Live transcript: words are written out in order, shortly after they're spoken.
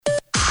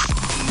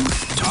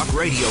Talk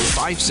Radio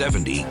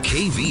 570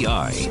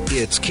 KVI.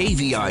 It's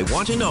KVI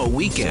Want to Know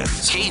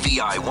Weekends.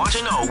 KVI Want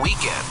to Know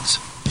Weekends.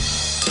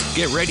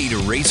 Get ready to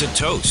raise a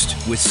toast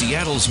with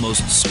Seattle's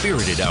most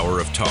spirited hour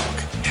of talk,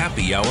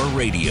 Happy Hour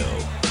Radio.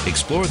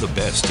 Explore the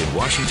best in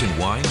Washington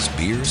wines,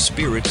 beers,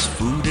 spirits,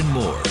 food, and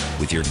more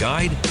with your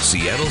guide,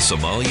 Seattle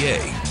sommelier,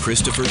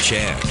 Christopher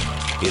Chan.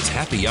 It's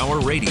Happy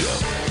Hour Radio,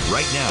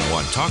 right now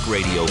on Talk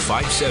Radio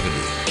 570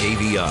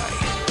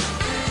 KVI.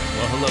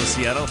 Well, hello,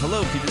 Seattle.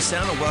 Hello, Puget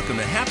Sound, and welcome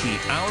to Happy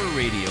Hour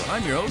Radio.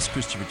 I'm your host,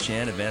 Christopher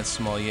Chan, advanced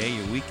sommelier,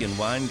 your weekend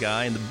wine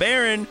guy, and the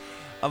Baron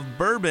of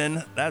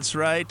Bourbon. That's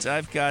right.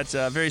 I've got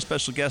a very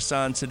special guest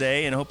on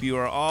today, and I hope you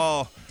are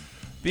all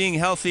being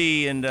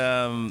healthy and,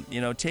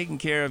 taking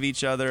care of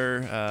each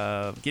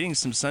other, getting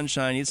some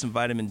sunshine, eat some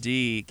vitamin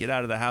D, get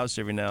out of the house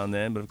every now and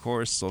then, but, of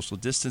course, social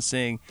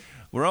distancing.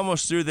 We're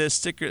almost through this.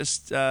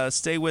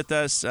 Stay with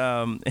us,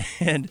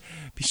 and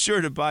be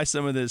sure to buy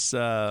some of this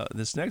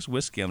next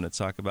whiskey I'm going to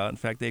talk about. In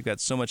fact, they've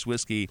got so much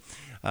whiskey,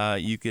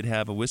 you could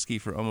have a whiskey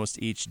for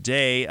almost each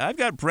day. I've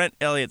got Brent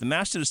Elliott, the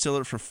master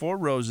distiller for Four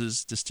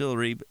Roses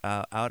Distillery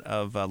out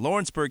of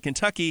Lawrenceburg,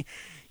 Kentucky.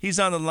 He's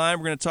on the line.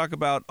 We're going to talk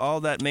about all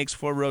that makes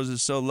Four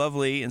Roses so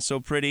lovely and so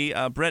pretty.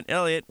 Brent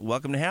Elliott,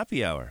 welcome to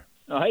Happy Hour.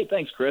 Oh, hey,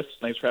 thanks, Chris.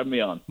 Thanks for having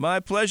me on.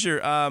 My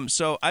pleasure.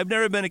 So I've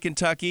never been to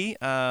Kentucky.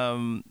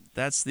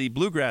 That's the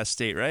bluegrass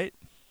state, right?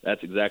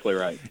 That's exactly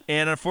right.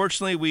 And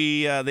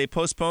unfortunately, they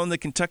postponed the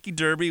Kentucky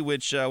Derby,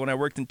 which when I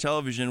worked in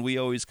television, we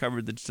always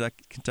covered the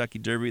Kentucky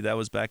Derby. That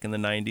was back in the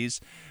 90s.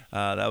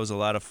 That was a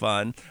lot of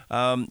fun.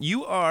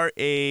 You are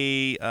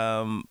a,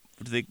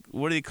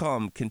 what do they call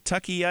them?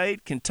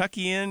 Kentuckyite?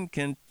 Kentuckian?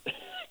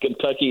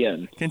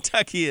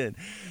 Kentuckian.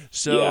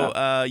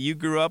 So you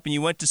grew up and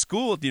you went to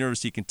school at the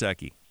University of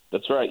Kentucky.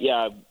 That's right.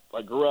 Yeah,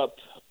 I grew up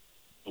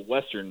the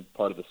western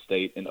part of the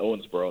state in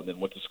Owensboro, and then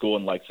went to school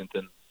in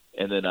Lexington,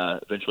 and then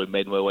eventually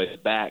made my way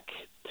back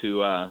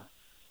to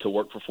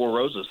work for Four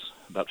Roses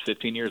about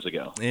 15 years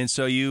ago. And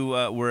so you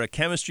were a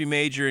chemistry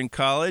major in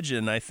college,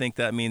 and I think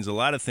that means a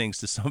lot of things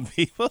to some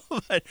people,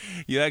 but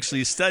you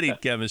actually studied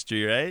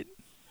chemistry, right?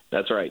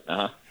 That's right.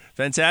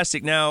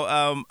 Fantastic.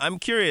 Now, I'm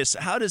curious,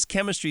 how does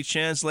chemistry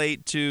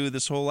translate to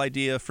this whole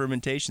idea of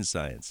fermentation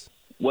science?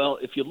 Well,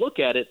 if you look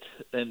at it,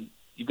 then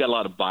you've got a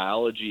lot of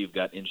biology, you've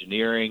got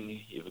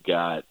engineering, you've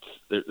got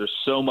there's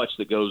so much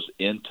that goes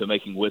into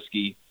making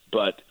whiskey.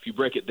 But if you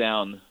break it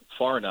down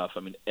far enough,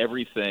 I mean,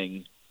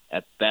 everything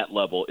at that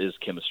level is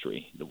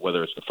chemistry.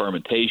 Whether it's the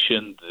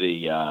fermentation,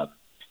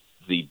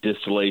 the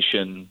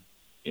distillation,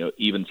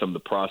 even some of the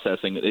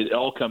processing, it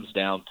all comes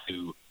down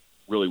to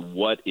really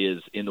what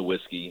is in the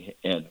whiskey,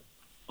 and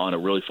on a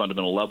really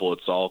fundamental level,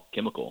 it's all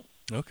chemical.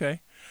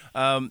 Okay.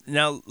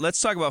 Now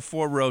let's talk about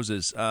Four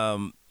Roses.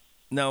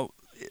 Now,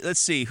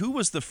 let's see. Who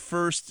was the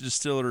first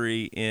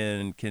distillery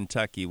in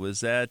Kentucky?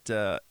 Was that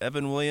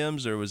Evan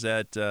Williams, or was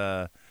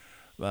that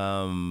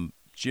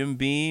Jim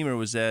Beam, or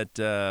was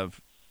that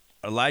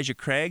Elijah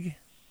Craig?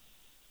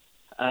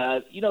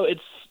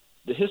 It's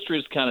the history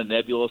is kind of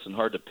nebulous and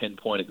hard to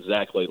pinpoint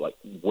exactly like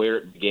where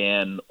it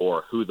began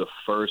or who the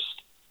first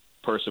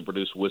person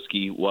produced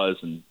whiskey was.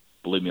 And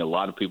believe me, a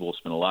lot of people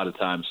spend a lot of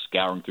time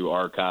scouring through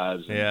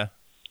archives and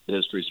the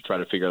histories to try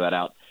to figure that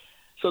out.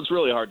 So it's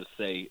really hard to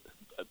say.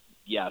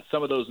 Yeah,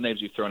 some of those names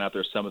you've thrown out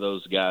there, some of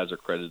those guys are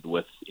credited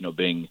with,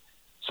 being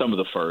some of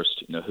the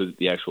first. Who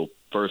the actual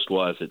first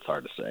was, it's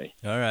hard to say.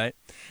 All right.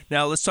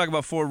 Now let's talk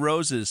about Four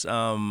Roses.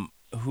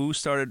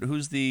 Who's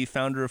the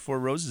founder of Four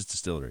Roses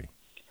Distillery?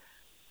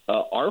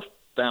 Our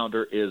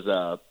founder is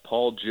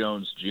Paul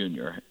Jones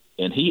Jr.,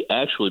 and he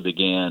actually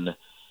began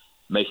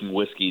making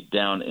whiskey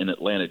down in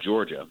Atlanta,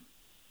 Georgia,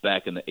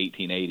 back in the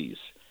 1880s.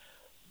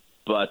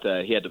 But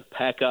he had to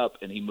pack up,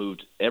 and he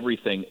moved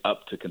everything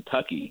up to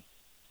Kentucky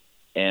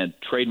and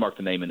trademarked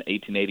the name in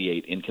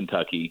 1888 in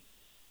Kentucky,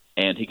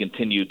 and he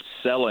continued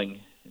selling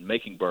and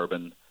making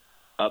bourbon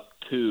up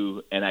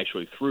to and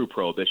actually through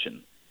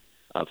Prohibition.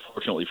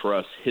 Fortunately for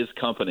us, his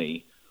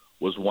company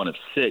was one of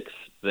 6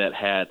 that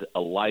had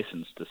a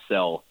license to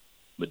sell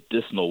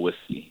medicinal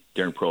whiskey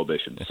during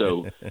Prohibition.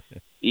 So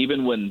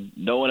even when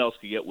no one else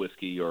could get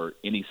whiskey or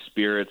any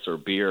spirits or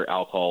beer,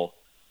 alcohol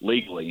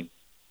legally,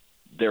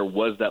 there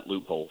was that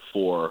loophole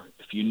for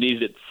if you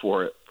needed it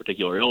for a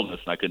particular illness,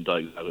 and I couldn't tell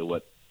you exactly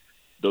what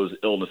those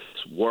illnesses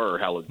were,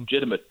 how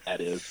legitimate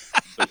that is,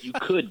 but you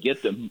could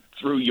get them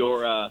through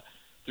your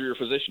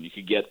physician. You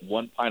could get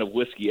 1 pint of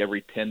whiskey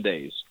every 10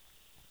 days.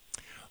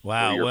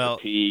 Wow. For your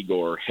fatigue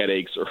or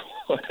headaches or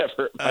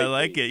whatever it might I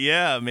like be. it.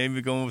 Yeah, maybe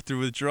going through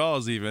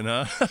withdrawals even,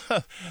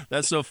 huh?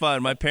 That's so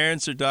fun. My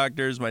parents are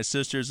doctors. My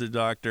sister's a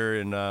doctor,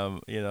 and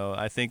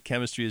I think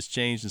chemistry has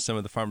changed in some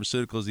of the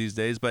pharmaceuticals these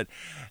days, but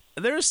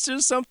there's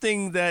still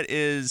something that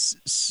is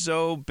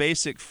so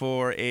basic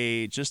for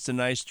just a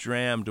nice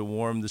dram to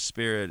warm the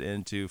spirit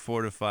and to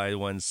fortify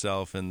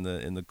oneself in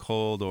the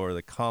cold or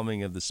the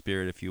calming of the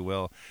spirit, if you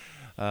will.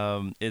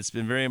 It's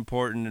been very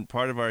important and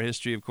part of our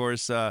history, of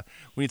course. When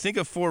you think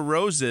of Four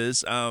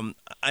Roses,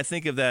 I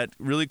think of that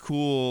really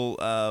cool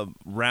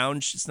round.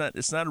 It's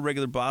not a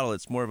regular bottle.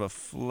 It's more of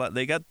a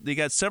they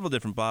got several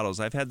different bottles.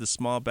 I've had the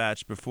small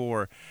batch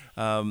before.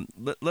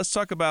 Let's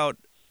talk about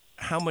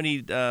how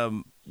many.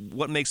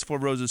 What makes Four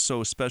Roses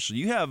so special?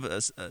 You have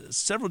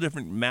several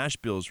different mash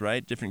bills,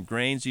 right? Different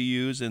grains you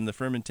use in the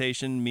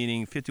fermentation,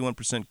 meaning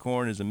 51%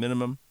 corn is a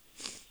minimum.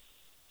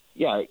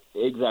 Yeah,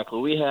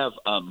 exactly. We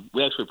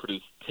actually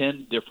produce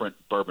 10 different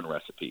bourbon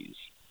recipes,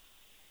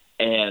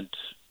 and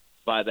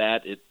by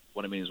that,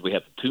 what it means is we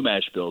have the 2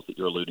 mash bills that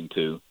you're alluding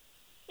to,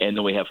 and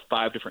then we have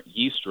 5 different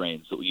yeast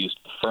strains that we use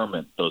to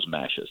ferment those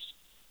mashes.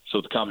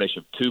 So the combination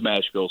of 2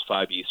 mash bills,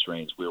 5 yeast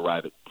strains, we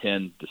arrive at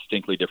 10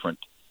 distinctly different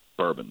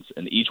bourbons,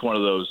 and each one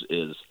of those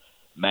is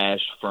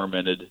mashed,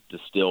 fermented,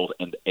 distilled,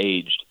 and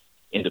aged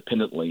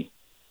independently.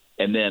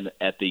 And then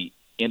at the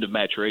end of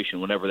maturation,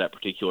 whenever that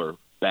particular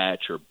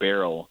batch or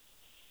barrel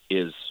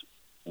is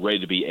ready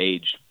to be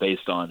aged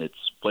based on its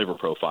flavor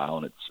profile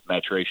and its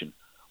maturation,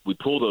 we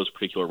pull those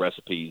particular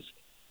recipes,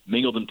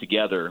 mingle them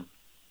together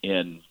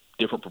in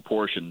different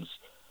proportions,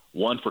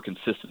 one for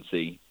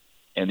consistency,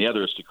 and the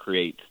other is to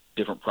create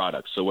different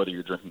products. So whether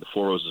you're drinking the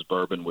Four Roses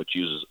bourbon, which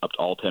uses up to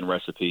all 10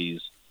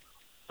 recipes,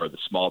 or the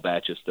small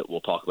batches that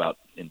we'll talk about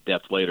in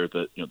depth later,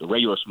 the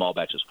regular small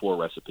batch is 4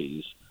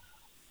 recipes.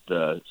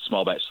 The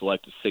small batch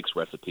select is 6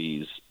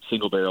 recipes.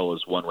 Single barrel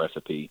is 1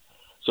 recipe.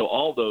 So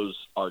all those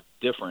are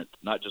different,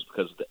 not just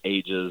because of the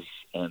ages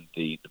and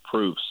the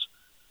proofs,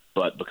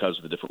 but because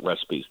of the different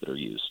recipes that are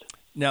used.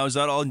 Now, is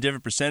that all in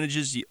different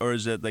percentages, or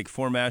is it like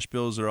 4 mash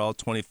bills are all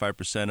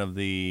 25% of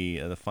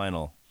the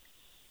final?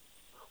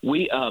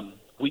 We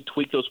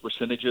tweak those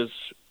percentages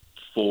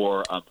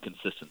for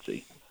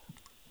consistency,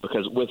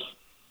 because with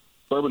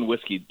bourbon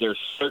whiskey, there's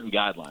certain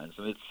guidelines,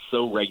 and it's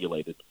so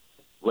regulated.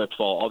 We have to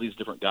follow all these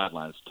different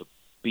guidelines to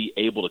be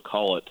able to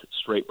call it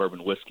straight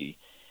bourbon whiskey.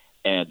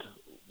 And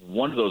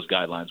one of those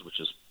guidelines, which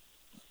is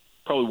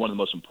probably one of the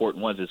most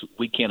important ones, is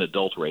we can't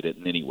adulterate it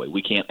in any way.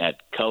 We can't add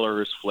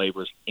colors,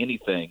 flavors,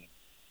 anything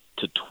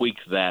to tweak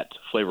that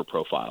flavor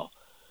profile,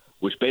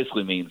 which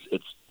basically means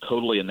it's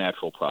totally a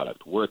natural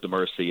product. We're at the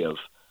mercy of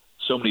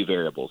so many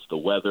variables, the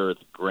weather,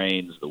 the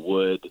grains, the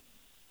wood.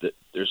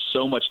 There's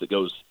so much that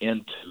goes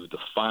into the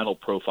final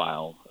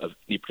profile of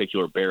any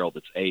particular barrel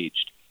that's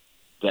aged.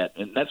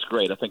 And that's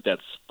great. I think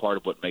that's part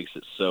of what makes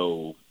it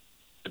so,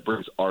 it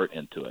brings art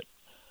into it.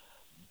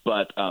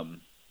 But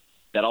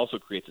that also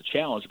creates a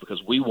challenge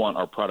because we want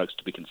our products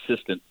to be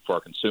consistent for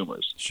our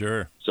consumers.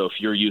 Sure. So if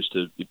you're used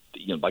to,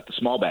 like the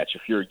small batch,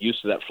 if you're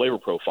used to that flavor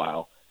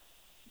profile,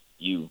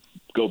 you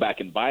go back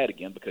and buy it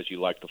again because you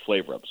like the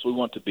flavor of it. So we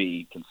want to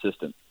be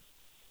consistent.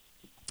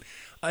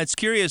 It's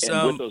curious.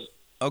 With those,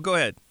 go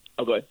ahead.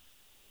 Oh, go ahead.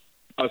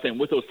 I was saying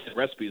with those 10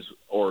 recipes,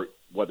 or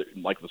whether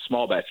like the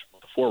small batch,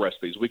 4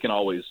 recipes, we can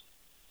always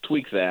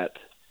tweak that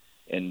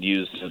and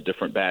use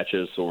different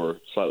batches or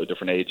slightly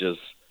different ages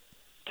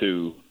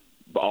to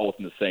all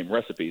within the same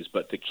recipes,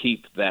 but to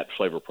keep that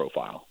flavor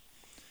profile.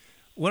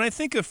 When I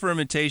think of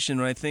fermentation,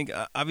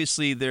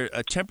 obviously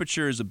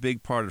temperature is a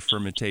big part of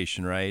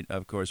fermentation, right?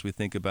 Of course, we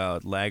think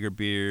about lager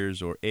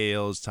beers or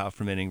ales, top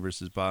fermenting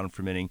versus bottom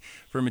fermenting.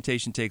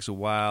 Fermentation takes a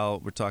while.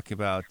 We're talking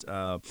about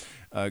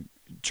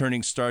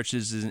turning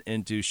starches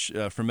into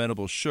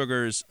fermentable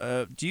sugars.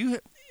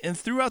 And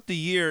throughout the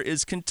year,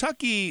 is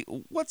Kentucky,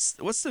 what's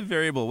the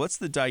variable? What's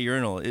the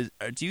diurnal?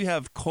 Do you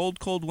have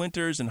cold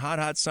winters and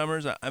hot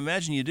summers? I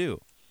imagine you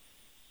do.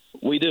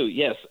 We do,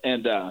 yes.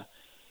 And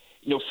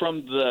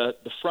from the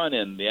front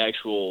end, the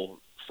actual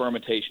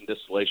fermentation,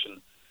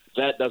 distillation,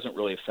 that doesn't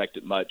really affect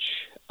it much.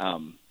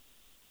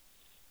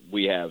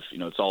 We have,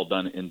 it's all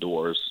done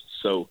indoors.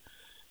 So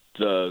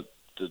the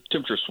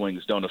temperature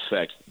swings don't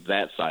affect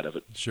that side of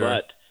it. Sure.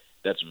 But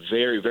that's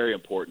very, very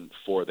important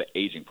for the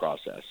aging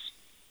process.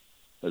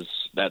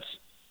 That's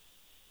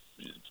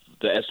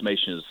the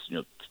estimation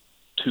is,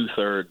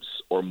 2/3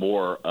 or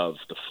more of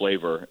the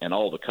flavor and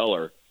all the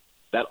color.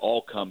 That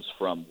all comes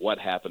from what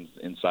happens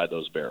inside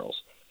those barrels.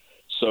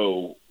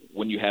 So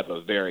when you have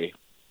a very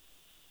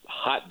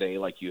hot day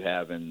like you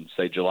have in,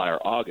 say, July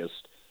or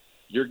August,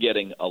 you're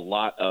getting a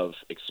lot of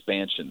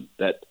expansion.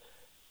 That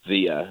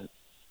the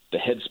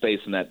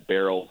headspace in that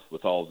barrel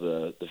with all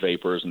the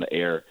vapors and the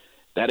air,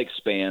 that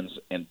expands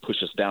and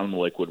pushes down the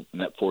liquid,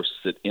 and that forces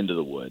it into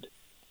the wood.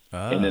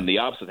 And then the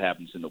opposite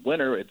happens in the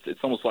winter. It's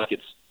almost like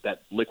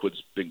that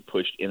liquid's being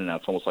pushed in and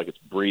out. It's almost like it's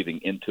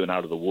breathing into and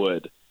out of the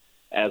wood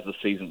as the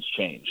seasons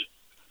change.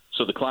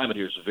 So the climate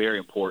here is very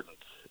important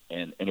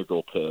and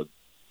integral to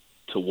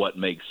what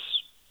makes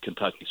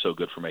Kentucky so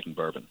good for making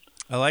bourbon.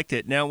 I liked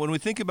it. Now, when we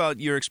think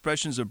about your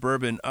expressions of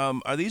bourbon,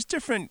 are these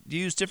different? Do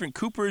you use different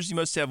coopers? You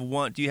must have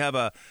one. Do you have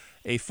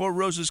a Four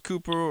Roses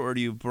cooper, or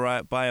do you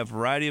buy a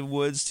variety of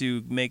woods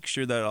to make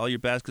sure that all your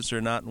baskets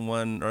are not in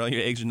one, or all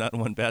your eggs are not in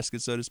one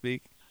basket, so to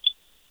speak?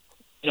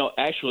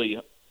 Actually,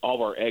 all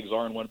of our eggs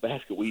are in one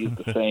basket. We use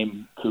the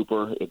same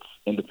cooper. It's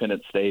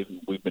Independent Stave.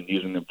 We've been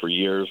using them for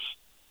years,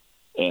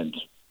 and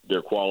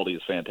their quality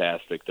is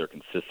fantastic. Their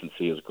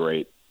consistency is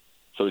great.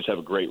 So we just have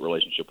a great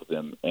relationship with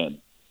them. And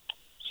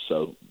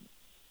so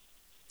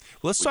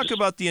let's talk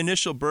about the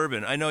initial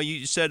bourbon. I know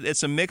you said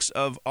it's a mix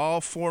of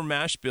all 4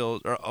 mash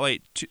bills, or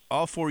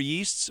all 4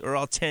 yeasts, or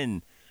all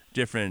 10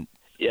 different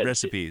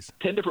recipes?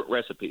 10 different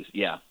recipes,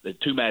 yeah. The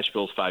 2 mash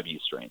bills, 5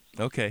 yeast strains.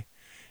 Okay.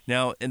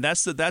 Now, and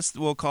that's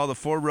we'll call the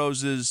Four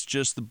Roses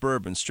just the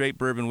bourbon, straight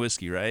bourbon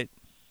whiskey, right?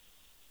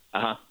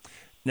 Uh-huh.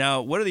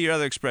 Now, what are the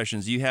other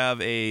expressions? You have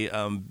a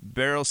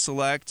barrel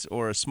select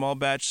or a small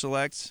batch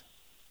select?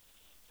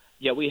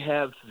 Yeah, we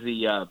have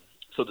the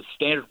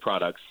standard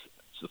products,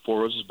 so the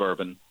Four Roses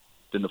bourbon,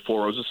 then the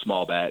Four Roses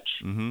small batch,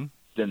 mm-hmm.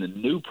 then the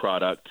new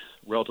product,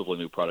 relatively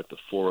new product, the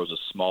Four Roses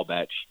small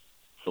batch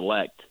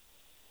select.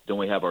 Then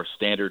we have our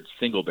standard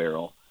single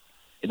barrel,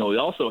 and then we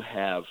also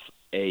have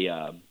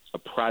a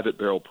private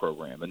barrel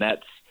program, and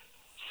that's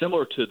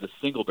similar to the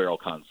single barrel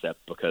concept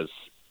because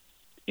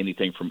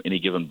anything from any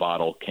given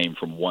bottle came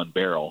from one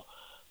barrel.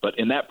 But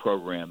in that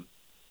program,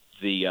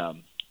 the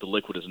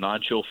liquid is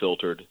non-chill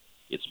filtered.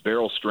 It's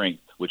barrel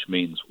strength, which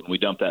means when we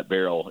dump that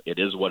barrel, it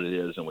is what it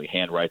is, and we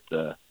handwrite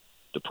the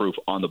proof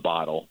on the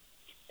bottle.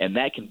 And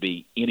that can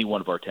be any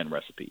one of our 10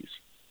 recipes.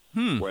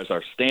 Whereas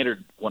our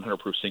standard 100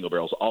 proof single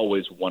barrel is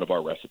always one of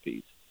our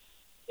recipes.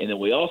 And then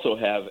we also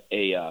have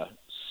a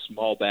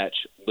small batch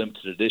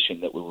limited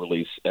edition that we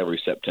release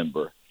every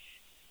September.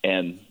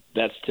 And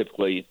that's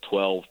typically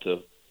 12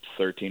 to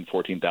 13,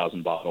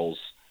 14,000 bottles.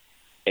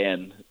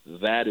 And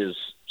that is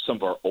some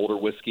of our older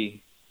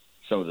whiskey,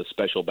 some of the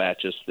special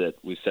batches that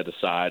we set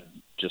aside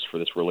just for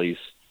this release.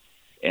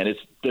 And it's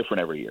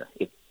different every year.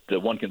 The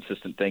one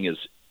consistent thing is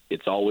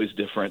it's always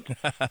different,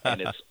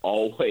 and it's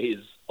always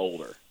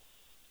older.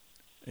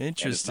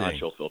 Interesting. And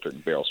it's non-chill filtered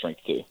and barrel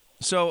strength too.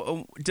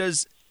 So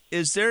does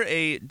there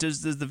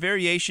the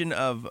variation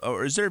of,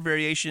 or is there a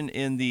variation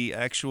in the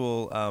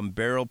actual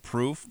barrel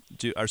proof?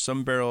 Are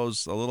some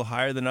barrels a little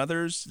higher than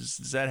others?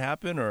 Does that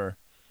happen, or?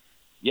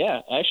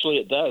 Yeah, actually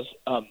it does.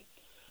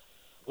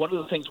 One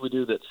of the things we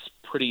do that's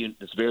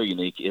very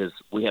unique is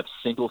we have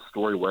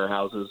single-story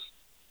warehouses,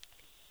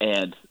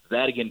 and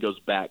that again goes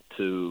back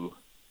to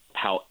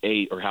how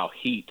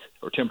heat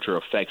or temperature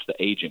affects the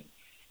aging.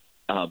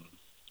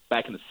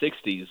 Back in the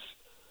 60s,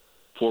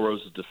 Four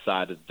Roses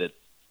decided that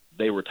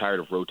they were tired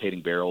of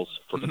rotating barrels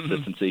for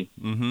consistency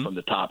from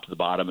the top to the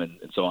bottom and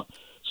so on.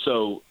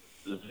 So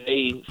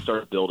they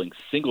started building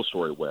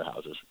single-story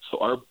warehouses. So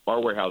our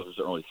warehouses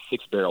are only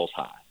 6 barrels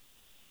high.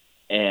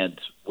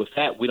 And with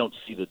that, we don't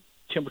see the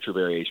temperature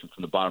variation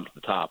from the bottom to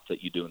the top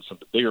that you do in some of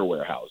the bigger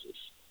warehouses.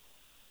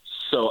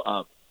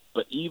 So,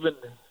 but even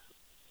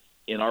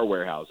in our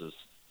warehouses,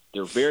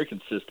 they're very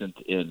consistent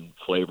in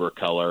flavor,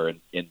 color, and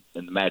in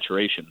the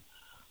maturation.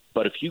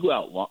 But if you go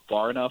out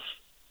far enough,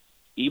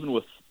 even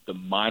with the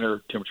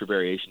minor temperature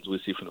variations we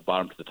see from the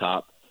bottom to the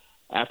top,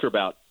 after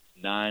about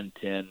 9,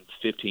 10,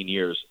 15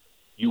 years,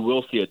 you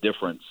will see a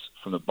difference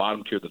from the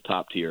bottom tier to the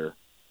top tier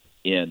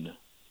in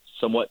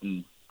somewhat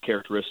in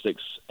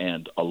characteristics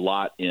and a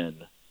lot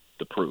in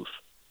the proof.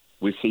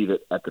 We see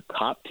that at the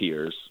top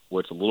tiers, where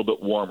it's a little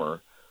bit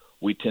warmer,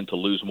 we tend to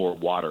lose more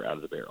water out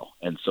of the barrel.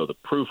 And so the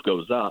proof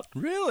goes up.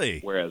 Really?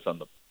 Whereas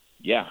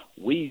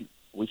we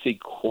see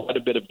quite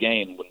a bit of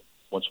gain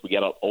once we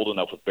get old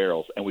enough with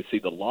barrels, and we see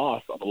the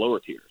loss on the lower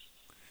tiers.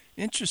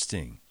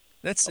 Interesting.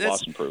 That's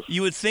loss in proof.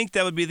 You would think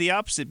that would be the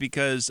opposite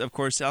because, of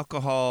course,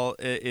 alcohol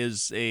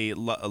is a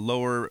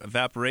lower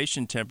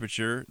evaporation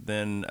temperature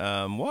than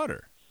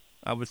water.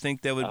 I would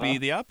think that would be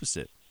the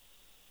opposite.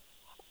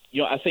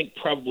 I think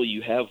probably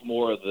you have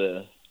more of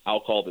the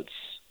alcohol that's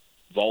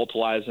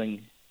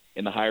volatilizing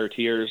in the higher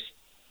tiers,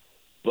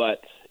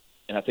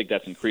 and I think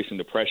that's increasing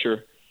the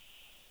pressure.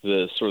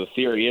 The sort of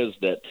theory is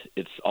that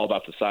it's all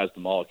about the size of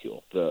the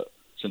molecule.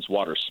 Since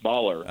water's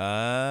smaller, more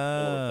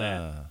of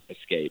that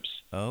escapes.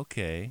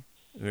 Okay.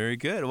 Very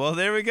good. Well,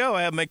 there we go.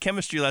 I have my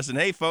chemistry lesson.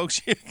 Hey,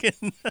 folks, you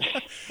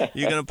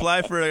can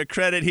apply for a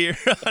credit here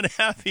on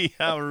Happy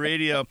Hour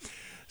Radio.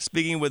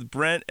 Speaking with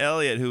Brent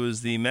Elliott, who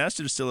is the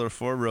master distiller of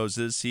Four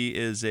Roses. He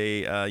is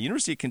a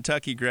University of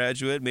Kentucky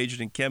graduate,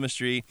 majored in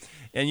chemistry.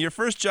 And your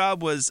first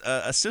job was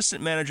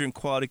assistant manager in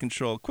quality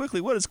control.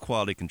 Quickly, what does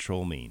quality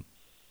control mean?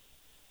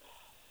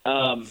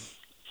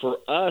 For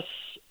us,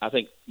 I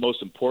think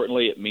most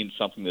importantly, it means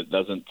something that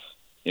doesn't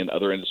in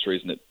other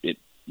industries, and it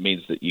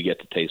means that you get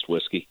to taste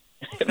whiskey.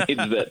 It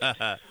means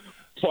that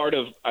part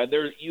of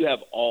you have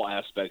all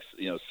aspects,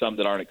 some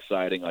that aren't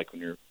exciting, like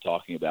when you're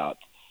talking about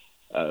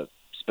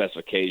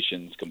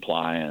specifications,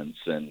 compliance,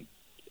 and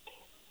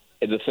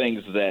the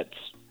things that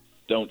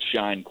don't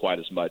shine quite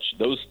as much.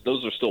 Those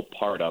are still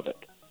part of it.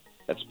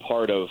 That's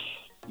part of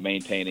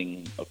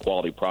maintaining a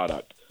quality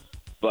product.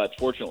 But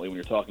fortunately, when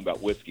you're talking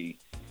about whiskey,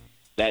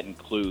 that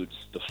includes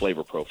the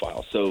flavor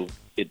profile. So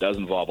it does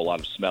involve a lot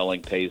of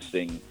smelling,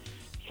 tasting,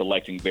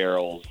 selecting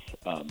barrels,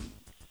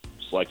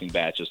 selecting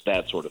batches,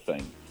 that sort of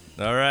thing.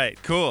 All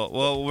right, cool.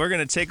 Well, we're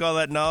going to take all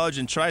that knowledge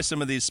and try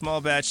some of these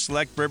small batch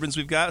select bourbons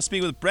we've got.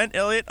 Speaking with Brent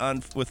Elliott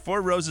with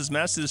Four Roses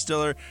Master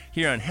Distiller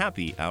here on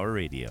Happy Hour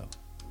Radio.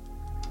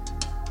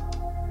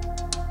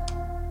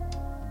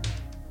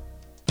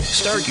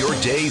 Start your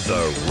day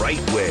the right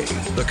way.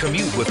 The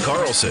Commute with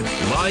Carlson,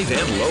 live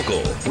and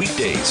local.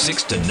 Weekdays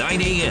 6 to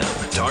 9 a.m.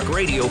 Talk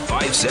Radio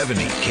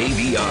 570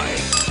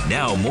 KVI.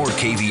 Now more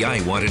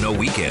KVI Want to Know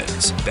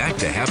weekends. Back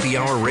to Happy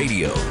Hour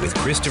Radio with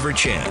Christopher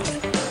Chan.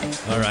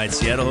 All right,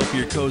 Seattle, hope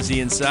you're cozy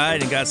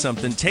inside and got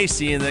something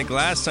tasty in that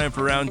glass. Time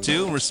for round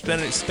two. We're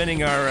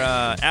spending our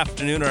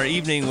afternoon, our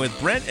evening with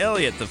Brent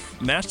Elliott, the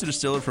master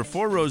distiller for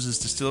Four Roses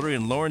Distillery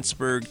in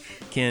Lawrenceburg,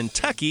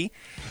 Kentucky.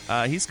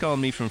 He's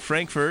calling me from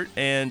Frankfurt.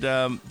 And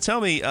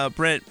tell me,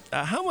 Brent,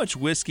 how much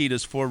whiskey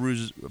does Four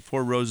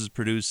Roses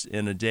produce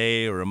in a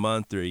day or a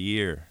month or a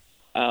year?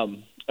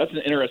 That's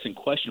an interesting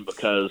question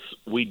because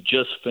we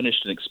just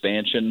finished an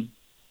expansion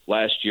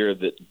last year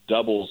that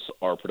doubles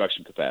our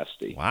production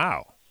capacity.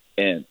 Wow.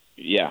 And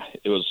yeah,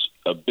 it was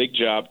a big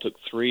job. Took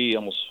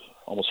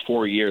almost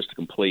 4 years to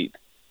complete.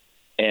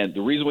 And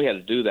the reason we had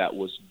to do that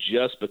was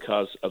just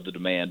because of the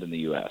demand in the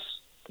U.S.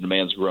 The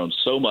demand's grown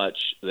so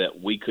much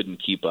that we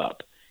couldn't keep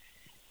up.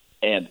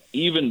 And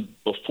even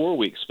before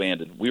we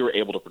expanded, we were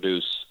able to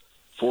produce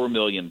 4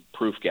 million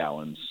proof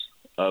gallons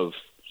of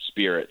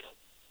spirit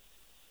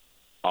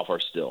off our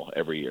still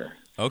every year.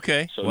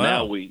 Okay. So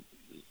wow.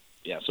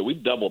 now so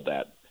we've doubled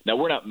that. Now,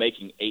 we're not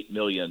making 8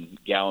 million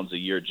gallons a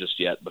year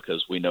just yet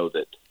because we know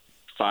that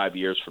 5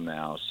 years from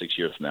now, 6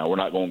 years from now, we're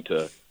not going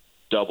to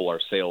double our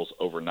sales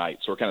overnight.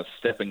 So we're kind of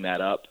stepping that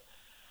up.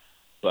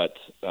 But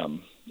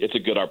it's a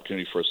good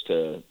opportunity for us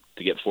to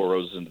get Four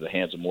Roses into the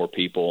hands of more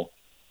people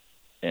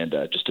and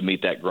just to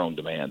meet that growing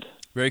demand.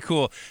 Very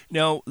cool.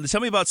 Now,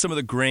 tell me about some of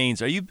the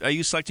grains. Are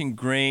you selecting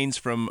grains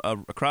from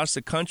across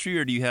the country,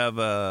 or do you have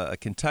a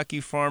Kentucky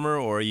farmer,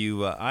 or are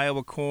you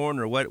Iowa corn,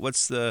 or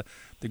what's the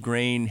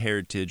grain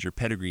heritage or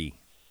pedigree?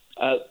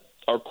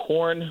 Our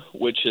corn,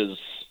 which is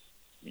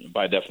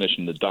by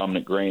definition the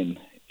dominant grain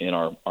in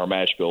our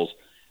mash bills,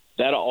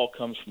 that all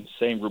comes from the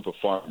same group of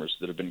farmers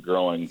that have been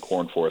growing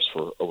corn for us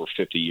for over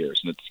 50 years,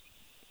 and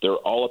they're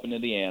all up in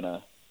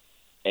Indiana.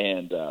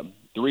 And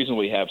the reason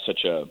we have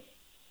such a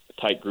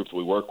tight group that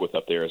we work with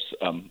up there is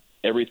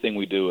everything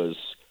we do is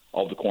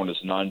all the corn is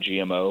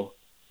non-GMO,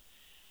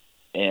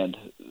 and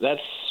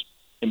that's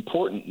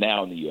important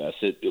now in the U.S.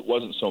 It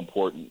wasn't so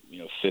important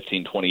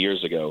 15, 20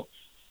 years ago,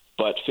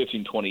 but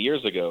 15, 20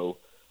 years ago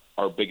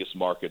our biggest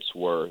markets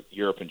were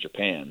Europe and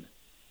Japan,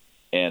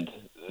 and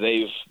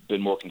they've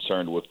been more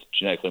concerned with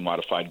genetically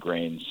modified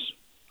grains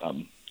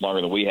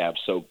longer than we have.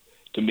 So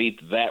to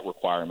meet that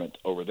requirement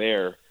over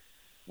there,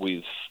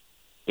 we've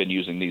been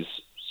using these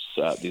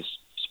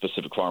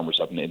specific farmers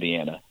up in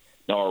Indiana.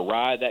 Now, our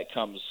rye, that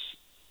comes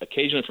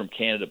occasionally from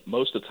Canada.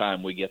 Most of the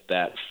time we get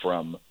that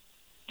from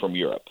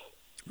Europe.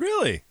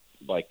 Really?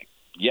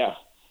 Yeah.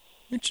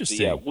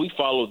 Interesting. We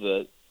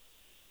follow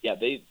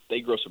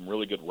they grow some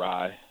really good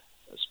rye,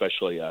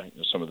 especially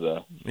some of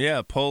the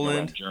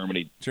Poland,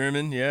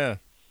 German, yeah.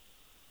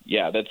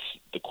 Yeah, that's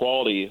the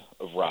quality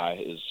of rye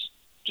is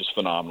just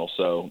phenomenal.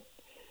 So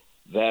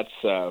that's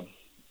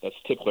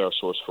typically our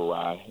source for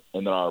rye,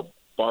 and then our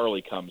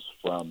barley comes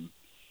from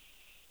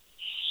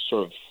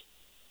sort of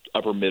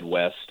upper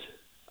Midwest,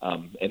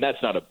 and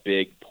that's not a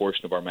big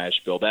portion of our mash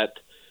bill. That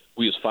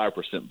we use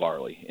 5%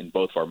 barley in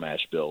both of our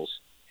mash bills,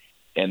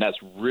 and that's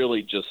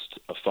really just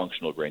a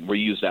functional grain. We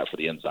use that for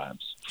the enzymes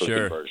for the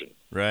conversion.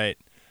 Right.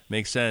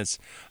 Makes sense.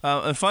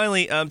 And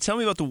finally, tell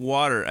me about the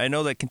water. I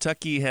know that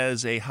Kentucky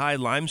has a high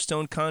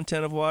limestone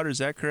content of water. Is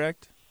that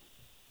correct?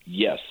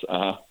 Yes.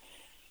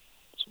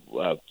 It's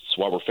why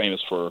we're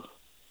famous for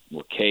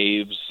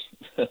caves.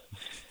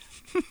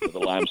 The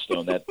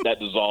limestone that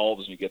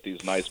dissolves and you get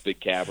these nice big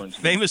caverns.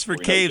 Famous for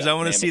caves. I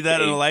want to see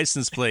that on a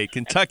license plate.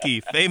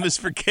 Kentucky, famous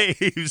for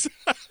caves.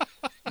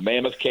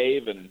 Mammoth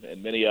Cave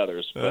and many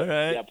others. But, all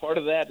right. Yeah, part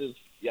of that is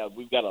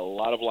we've got a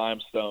lot of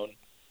limestone,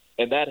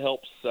 and that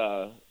helps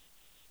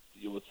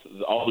with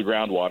all the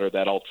groundwater.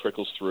 That all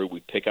trickles through. We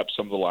pick up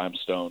some of the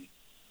limestone,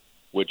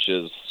 which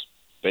is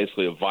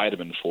basically a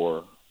vitamin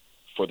for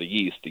the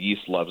yeast. The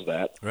yeast loves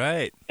that.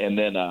 Right. And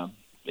then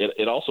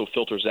it also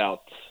filters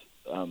out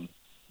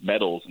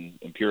metals and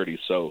impurities.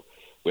 So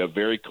we have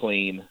very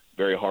clean,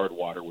 very hard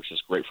water, which is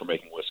great for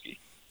making whiskey.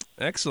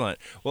 Excellent.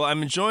 Well,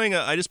 I'm enjoying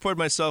I just poured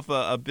myself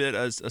a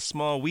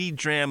small wee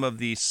dram of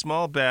the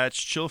small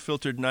batch chill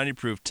filtered 90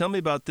 proof. Tell me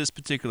about this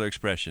particular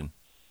expression.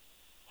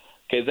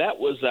 Okay, that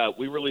was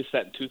we released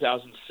that in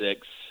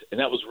 2006, and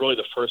that was really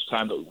the first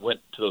time that we went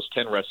to those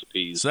 10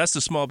 recipes. So that's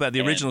the small batch, the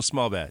original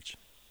small batch.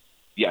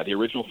 Yeah, the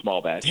original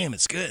small batch. Damn,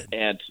 it's good.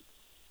 And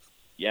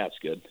yeah, it's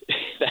good.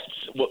 That's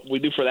what we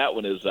do for that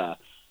one is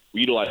we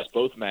utilize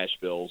both mash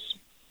bills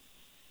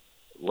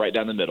right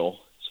down the middle.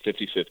 It's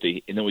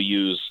 50-50. And then we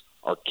use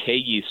our K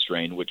yeast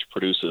strain, which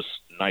produces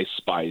nice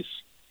spice,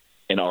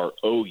 and our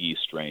O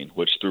yeast strain,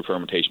 which through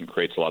fermentation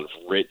creates a lot of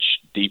rich,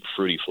 deep,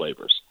 fruity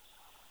flavors.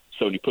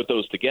 So when you put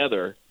those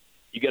together,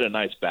 you get a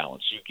nice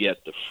balance. You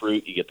get the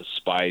fruit, you get the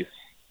spice.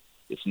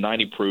 It's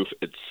 90 proof.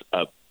 It's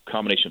a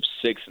combination of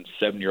 6 and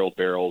 7-year-old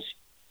barrels.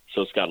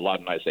 So it's got a lot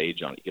of nice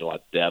age on it. You get a lot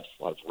of depth,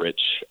 a lot of rich,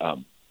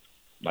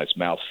 nice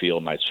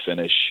mouthfeel, nice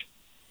finish.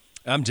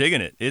 I'm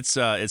digging it. It's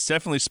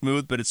definitely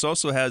smooth, but it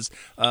also has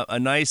a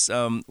nice,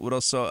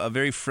 a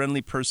very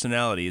friendly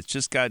personality. It's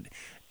just got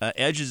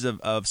edges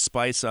of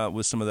spice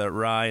with some of that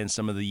rye and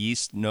some of the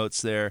yeast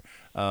notes there.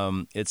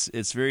 It's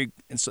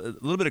a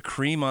little bit of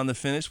cream on the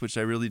finish, which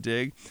I really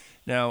dig.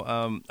 Now,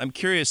 I'm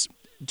curious.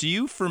 Do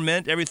you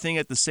ferment everything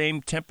at the same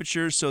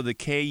temperature so the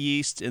K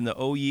yeast and the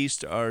O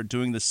yeast are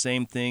doing the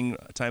same thing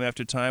time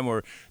after time,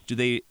 or do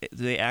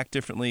they act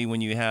differently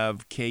when you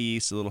have K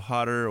yeast a little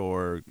hotter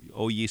or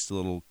O yeast a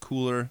little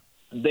cooler?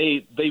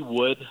 They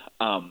would.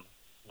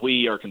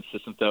 We are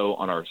consistent, though,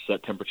 on our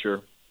set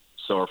temperature.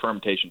 So our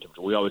fermentation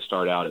temperature, we always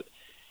start out at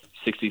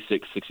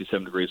 66,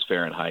 67 degrees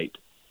Fahrenheit.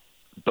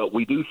 But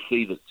we do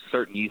see that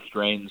certain yeast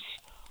strains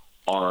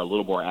are a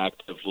little more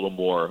active, a little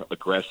more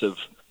aggressive,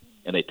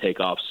 and they take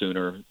off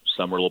sooner.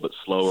 Some are a little bit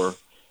slower.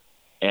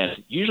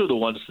 And usually the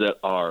ones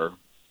that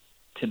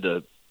tend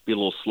to be a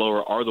little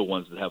slower are the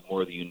ones that have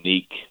more of the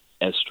unique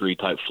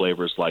estery-type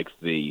flavors like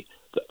the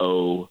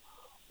O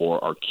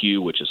or our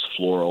Q, which is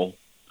floral,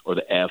 or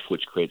the F,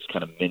 which creates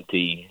kind of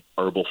minty,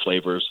 herbal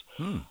flavors.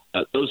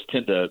 Those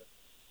tend to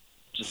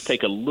just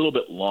take a little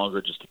bit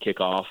longer just to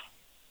kick off,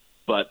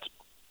 but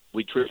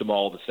we treat them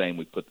all the same.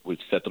 We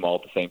set them all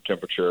at the same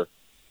temperature,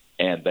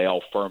 and they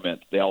all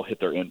ferment. They all hit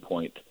their end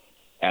point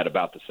at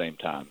about the same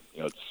time.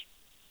 It's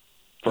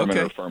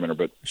fermenter,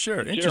 but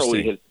sure,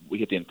 generally we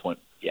hit the end point.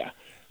 Yeah.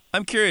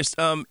 I'm curious.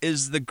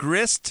 Is the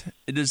grist,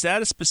 is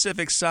that a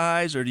specific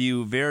size, or do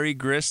you vary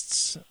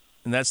grists?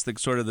 And that's the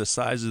sort of the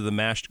size of the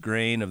mashed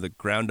grain of the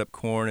ground up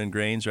corn and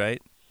grains,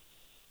 right?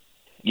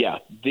 Yeah.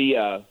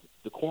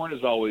 The corn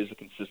is always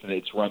consistent.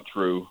 It's run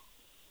through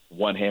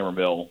one hammer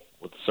mill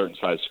with a certain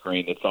size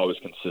screen. It's always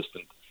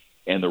consistent.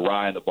 And the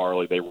rye and the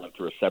barley, they run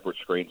through a separate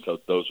screen, so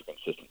those are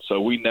consistent.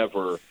 So we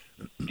never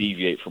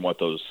deviate from what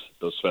those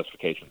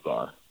specifications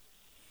are.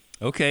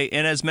 Okay,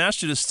 and as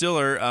master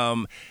distiller,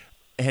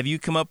 have you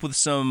come up with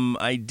some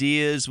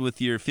ideas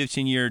with your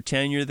 15-year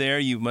tenure there?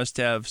 You must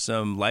have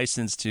some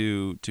license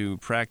to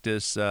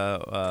practice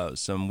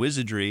some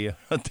wizardry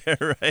out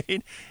there,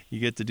 right? You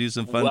get to do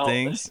some fun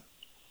things.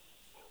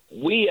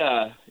 We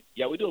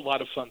do a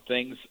lot of fun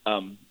things.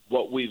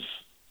 What we've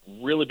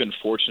really been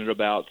fortunate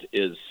about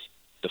is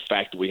the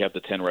fact that we have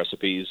the 10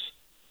 recipes,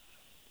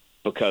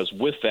 because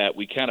with that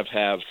we kind of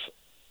have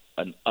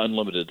an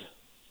unlimited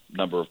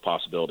number of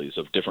possibilities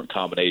of different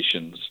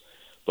combinations,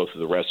 both of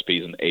the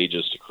recipes and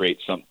ages, to create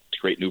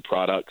new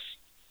products,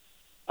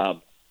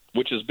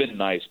 which has been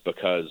nice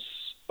because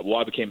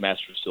I became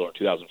master distiller in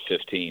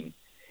 2015,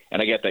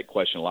 and I get that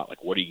question a lot,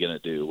 like, what are you going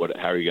to do?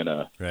 How are you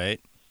going to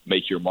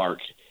make your mark?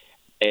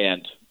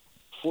 And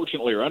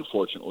fortunately or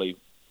unfortunately,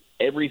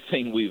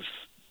 everything we've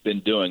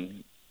been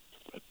doing,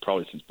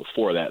 probably since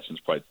before that, since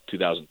probably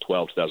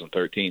 2012,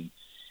 2013,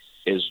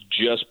 is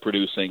just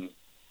producing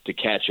to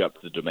catch up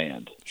to the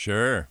demand.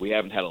 Sure. We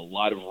haven't had a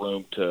lot of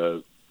room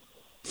to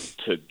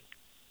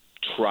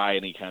try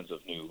any kinds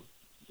of new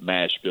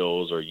mash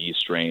bills or yeast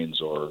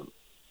strains or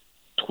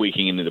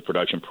tweaking into the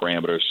production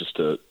parameters just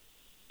to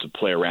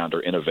play around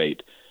or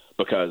innovate,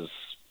 because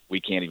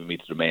we can't even meet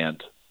the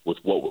demand with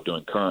what we're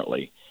doing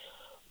currently.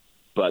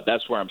 But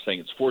that's where I'm saying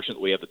it's fortunate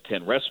we have the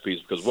 10 recipes,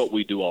 because what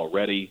we do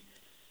already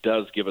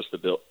does give us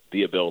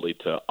the ability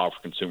to offer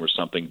consumers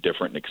something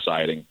different and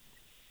exciting.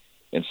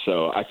 And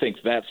so I think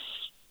that's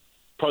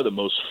probably the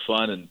most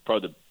fun and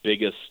probably the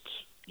biggest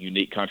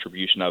unique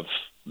contribution I've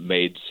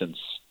made since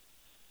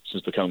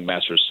becoming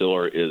master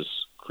distiller, is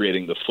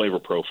creating the flavor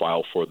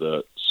profile for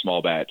the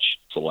small batch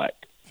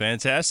select.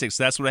 Fantastic.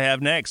 So that's what I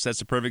have next.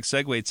 That's a perfect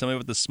segue. Tell me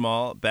about the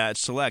small batch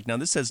select. Now,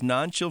 this says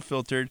non-chill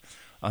filtered,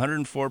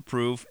 104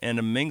 proof, and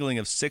a mingling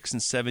of 6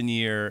 and 7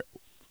 year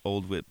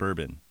old wit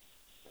bourbon.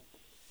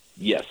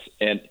 Yes,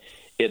 and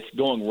it's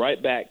going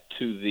right back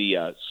to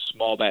the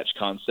small batch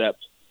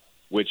concept,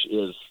 which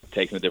is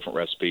taking the different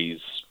recipes,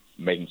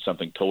 making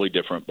something totally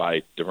different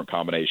by different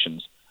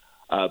combinations.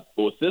 But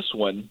with this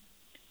one,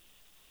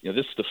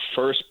 this is the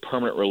first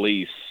permanent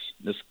release.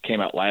 This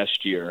came out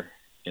last year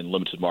in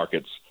limited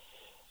markets.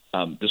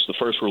 This is the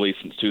first release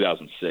since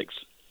 2006.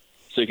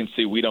 So you can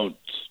see we don't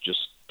just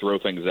throw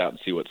things out and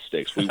see what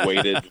sticks. We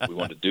waited. We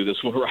wanted to do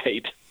this one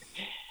right.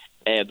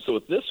 And so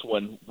with this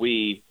one,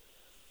 we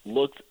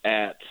looked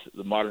at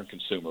the modern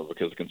consumer,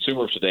 because the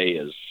consumer of today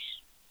is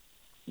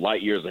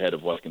light years ahead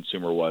of what the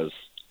consumer was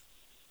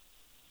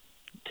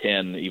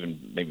 10,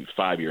 even maybe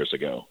 5 years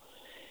ago.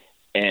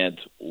 And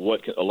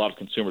what a lot of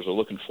consumers are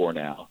looking for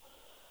now,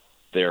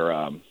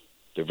 they're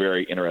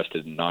very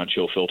interested in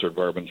non-chill filtered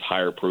bourbons,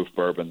 higher proof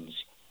bourbons,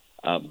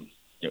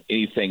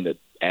 anything that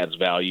adds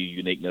value,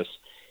 uniqueness.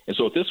 And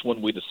so with this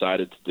one, we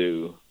decided to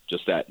do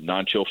just that,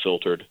 non-chill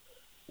filtered.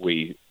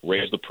 We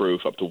raised the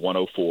proof up to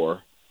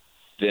 104.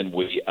 Then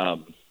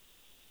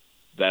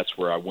that's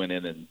where I went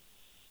in and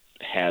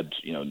had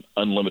an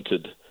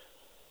unlimited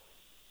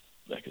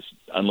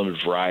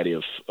variety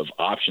of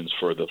options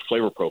for the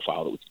flavor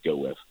profile that we could go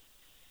with.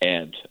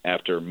 And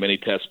after many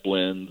test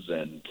blends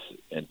and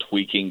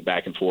tweaking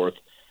back and forth,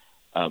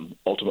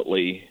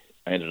 ultimately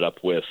I ended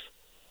up with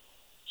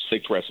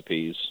 6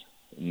 recipes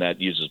and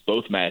that uses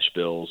both mash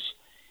bills,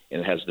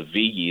 and it has the V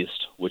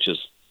yeast,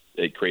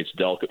 it creates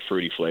delicate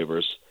fruity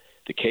flavors,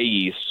 the K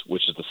yeast,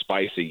 which is the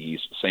spicy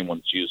yeast, the same one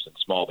that's used in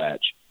small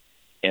batch,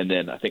 and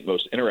then I think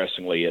most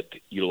interestingly, it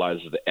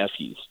utilizes the F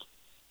yeast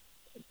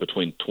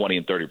between 20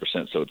 and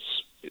 30%. So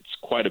it's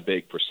quite a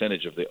big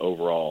percentage of the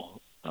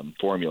overall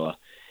formula.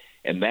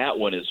 And that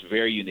one is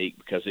very unique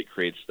because it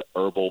creates the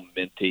herbal,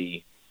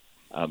 minty,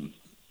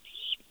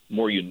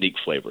 more unique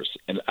flavors.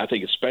 And I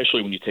think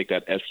especially when you take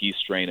that F yeast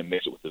strain and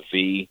mix it with the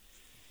V,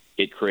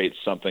 it creates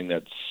something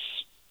that's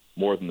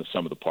more than the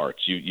sum of the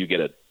parts. You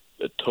get a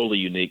totally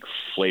unique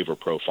flavor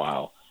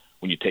profile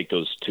when you take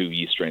those two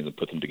yeast strains and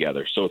put them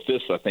together. So with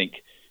this, I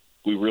think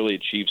we really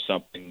achieved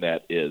something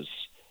that is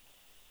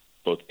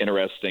both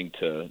interesting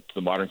to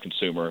the modern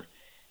consumer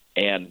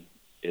and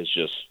is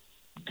just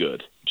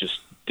good, just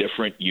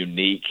different,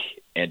 unique,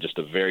 and just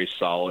a very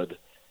solid.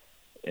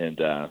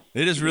 And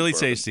it is really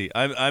tasty.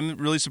 I'm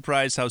really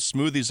surprised how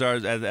smooth these are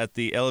at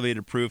the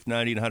elevated proof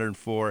 90 and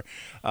 104.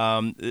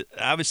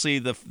 Obviously,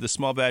 the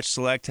small batch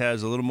select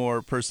has a little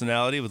more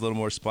personality with a little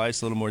more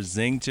spice, a little more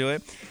zing to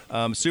it.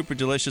 Super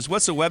delicious.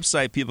 What's a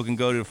website people can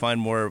go to find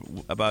more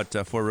about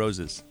Four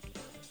Roses?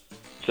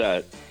 It's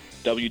at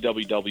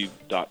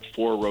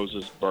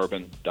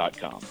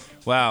www.fourrosesbourbon.com.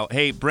 Wow.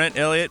 Hey, Brent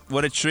Elliott,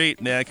 what a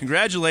treat, man.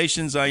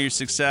 Congratulations on your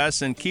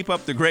success, and keep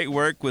up the great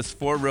work with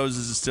Four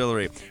Roses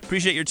Distillery.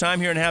 Appreciate your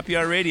time here on Happy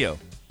Hour Radio.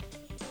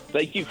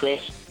 Thank you,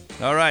 Chris.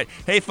 All right.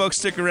 Hey, folks,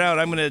 stick around.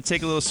 I'm going to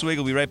take a little swig.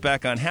 We'll be right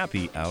back on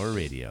Happy Hour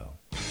Radio.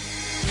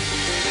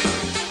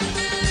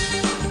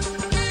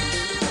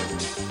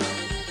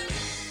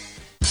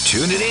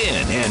 Tune it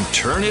in and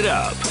turn it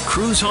up.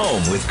 Cruise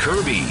home with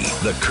Kirby.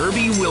 The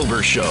Kirby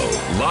Wilbur Show.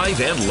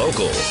 Live and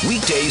local.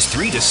 Weekdays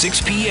 3 to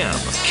 6 p.m.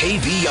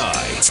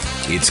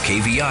 KVI. It's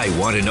KVI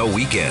Want to Know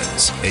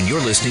Weekends. And you're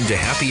listening to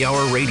Happy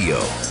Hour Radio.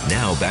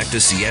 Now back to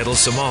Seattle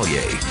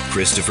sommelier,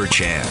 Christopher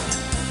Chan.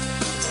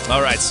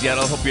 All right,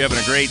 Seattle. Hope you're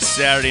having a great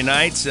Saturday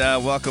night.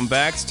 Welcome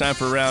back. It's time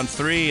for round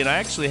 3. And I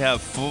actually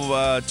have 2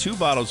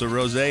 bottles of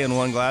rosé and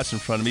 1 glass in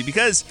front of me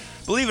because,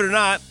 believe it or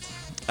not,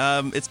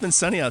 it's been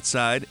sunny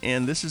outside,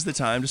 and this is the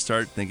time to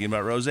start thinking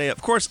about rosé.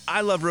 Of course,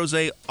 I love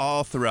rosé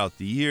all throughout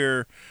the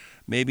year.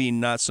 Maybe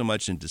not so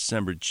much in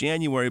December,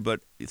 January, but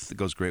it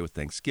goes great with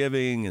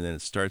Thanksgiving, and then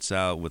it starts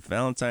out with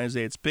Valentine's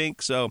Day. It's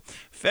pink. So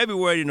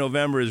February to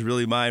November is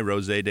really my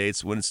rosé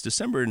dates. When it's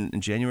December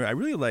and January, I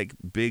really like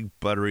big,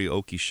 buttery,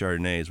 oaky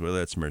Chardonnays, whether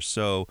that's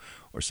Merceau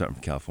or something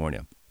from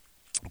California.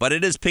 But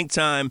it is pink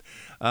time.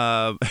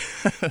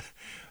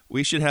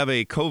 We should have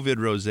a COVID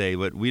rosé,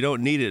 but we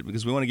don't need it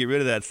because we want to get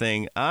rid of that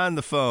thing. On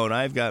the phone,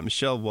 I've got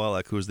Michelle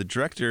Wallach, who is the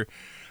director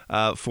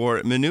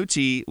for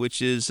Minuti,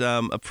 which is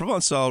a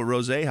Provençal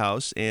rosé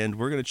house, and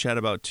we're going to chat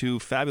about 2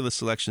 fabulous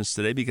selections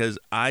today because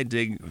I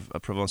dig a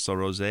Provençal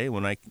rosé.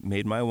 When I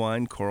made my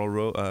wine,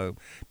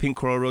 pink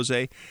coral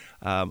rosé,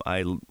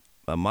 I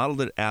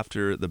modeled it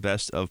after the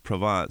best of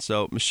Provence.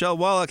 So, Michelle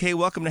Wallach, hey,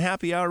 welcome to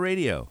Happy Hour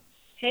Radio.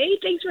 Hey,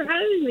 thanks for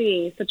having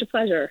me. Such a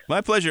pleasure.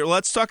 My pleasure.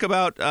 Let's talk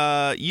about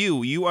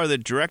you. You are the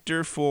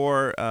director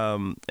for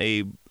a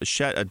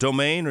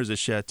domain, or is it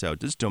chateau?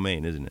 This is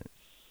domain, isn't it?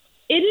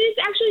 It is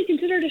actually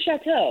considered a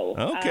chateau.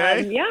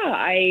 Okay.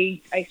 I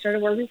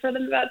started working for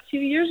them about 2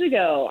 years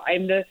ago.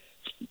 I'm the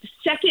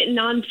second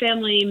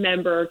non-family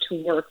member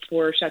to work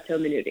for Chateau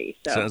Minuti.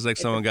 So sounds like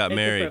someone got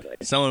married.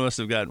 Someone must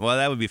have gotten. Well,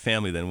 that would be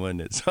family then,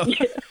 wouldn't it? So.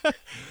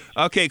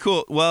 Okay,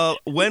 cool. Well,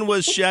 when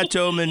was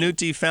Chateau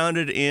Minuti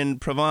founded in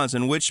Provence,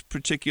 and which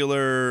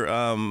particular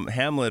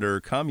hamlet or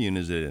commune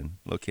is it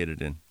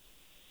located in?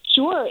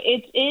 Sure.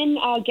 It's in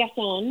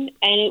Gasson,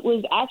 and it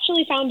was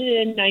actually founded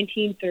in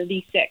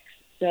 1936,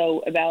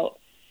 so about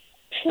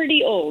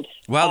pretty old.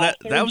 Wow, that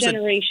was a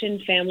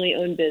generation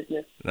family-owned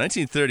business.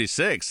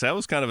 1936. That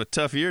was kind of a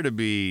tough year to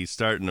be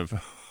starting a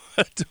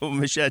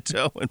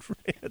chateau in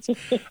France.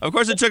 Of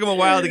course, it took them a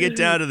while to get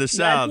down to the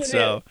south,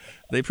 so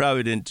they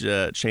probably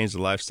didn't change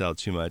the lifestyle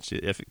too much.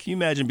 Can you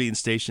imagine being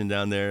stationed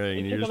down there?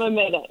 It took them a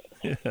minute.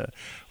 Yeah.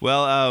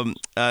 Well,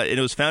 it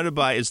was founded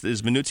by, is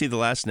Minuti the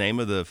last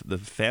name of the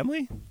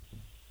family?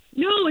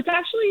 No, it's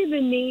actually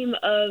the name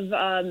of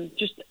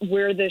just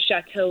where the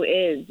chateau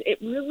is. It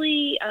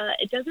really,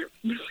 it doesn't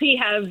really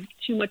have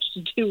too much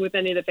to do with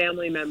any of the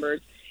family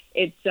members.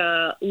 It's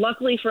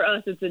luckily for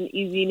us, it's an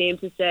easy name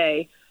to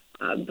say,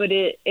 but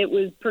it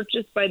was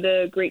purchased by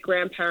the great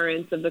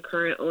grandparents of the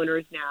current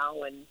owners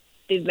now, and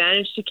they've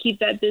managed to keep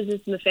that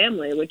business in the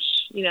family. Which,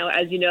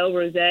 as you know,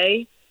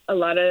 rosé, a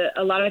lot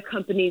of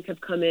companies have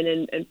come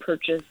in and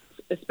purchased,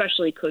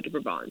 especially Côte de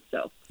Provence.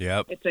 So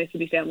yep. It's nice to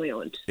be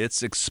family-owned.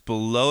 It's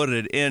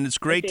exploded, and it's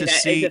great to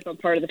see. As if I'm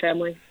part of the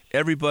family.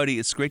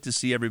 It's great to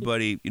see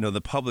everybody,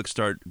 the public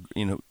start,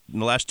 in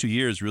the last 2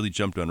 years really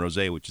jumped on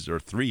rosé, or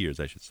 3 years,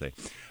 I should say.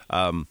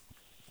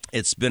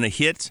 It's been a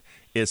hit.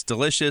 It's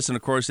delicious, and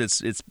of course,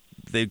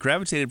 they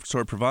gravitated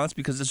toward Provence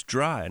because it's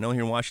dry. I know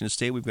here in Washington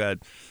State we've got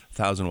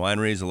 1,000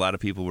 wineries. A lot of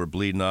people were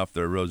bleeding off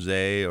their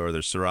rosé or their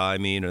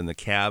Syrah, or in the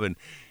cab, and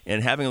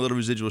having a little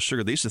residual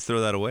sugar. They used to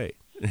throw that away.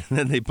 and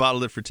then they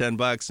bottled it for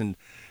 $10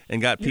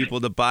 and got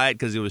people to buy it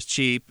because it was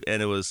cheap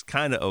and it was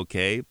kind of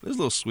okay. It was a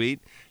little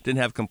sweet, didn't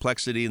have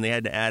complexity, and they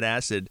had to add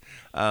acid.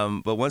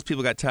 But once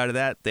people got tired of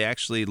that, they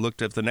actually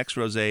looked at the next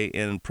rosé,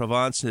 and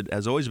Provence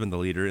has always been the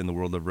leader in the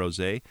world of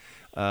rosé.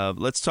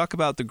 Let's talk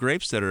about the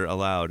grapes that are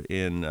allowed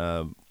in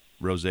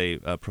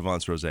rosé,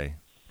 Provence rosé.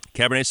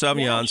 Cabernet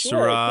Sauvignon,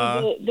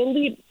 Syrah. So the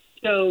lead.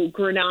 So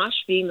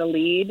Grenache being the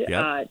lead,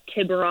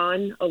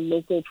 Tiburon, a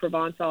local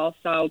Provençal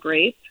style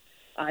grape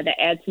that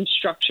adds some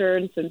structure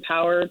and some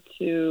power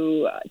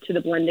to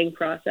the blending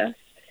process.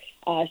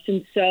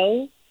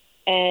 Cinsault,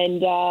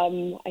 and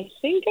I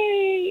think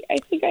I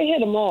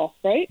hit them all,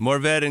 right?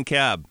 Mourvèdre and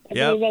Cab. I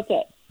believe that's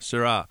it.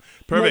 Syrah.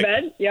 Perfect.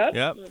 Mourvèdre, yep.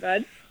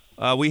 Mourvèdre.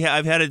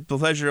 I've had the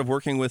pleasure of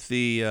working with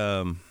the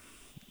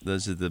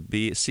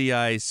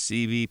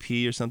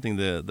CICVP or something,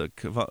 the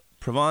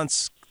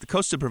Provence. The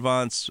Coast of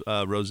Provence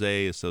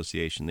Rosé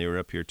Association. They were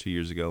up here 2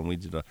 years ago, and we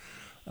did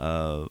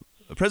a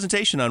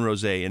presentation on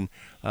rosé. And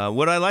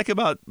what I like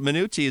about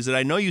Minuti is that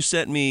I know you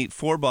sent me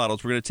 4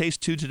 bottles. We're going to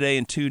taste 2 today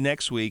and 2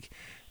 next week.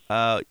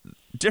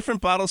 Different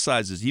bottle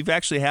sizes. You've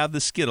actually have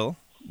the Skittle.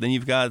 Then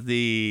you've got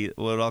the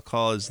what I'll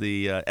call is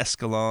the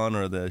Escalon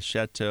or the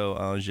Chateau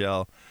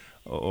Angel,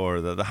 or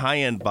the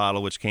high-end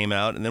bottle which came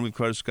out. And then we've of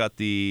course got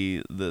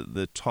the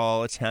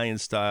tall Italian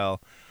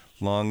style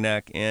long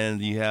neck, and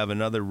you have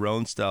another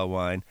Rhone-style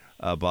wine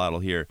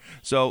bottle here.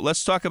 So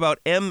let's talk about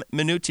M.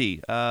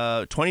 Minuti,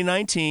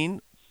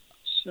 2019.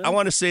 Sure. I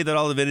want to say that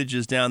all the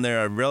vintages down there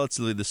are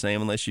relatively the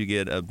same unless you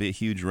get a big,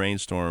 huge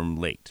rainstorm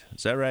late.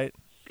 Is that right?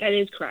 That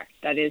is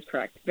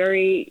correct.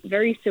 Very,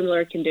 very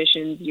similar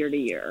conditions year to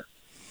year.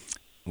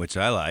 Which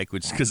I like,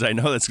 because I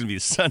know that's going to be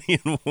sunny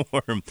and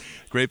warm.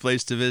 Great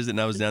place to visit,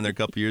 and I was down there a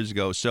couple years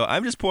ago. So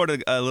I've just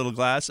poured a little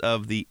glass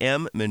of the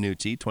M.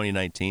 Minuti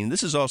 2019.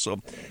 This is also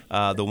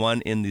the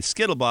one in the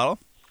Skittle bottle,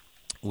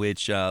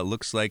 which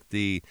looks like to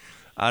be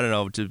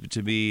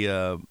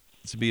a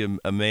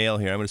male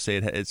here. I'm going to say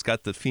it's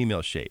got the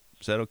female shape.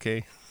 Is that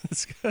okay?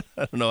 I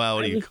don't know how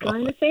you call it. I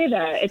was going to say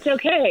that. It's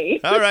okay.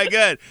 All right,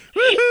 good.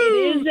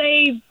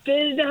 It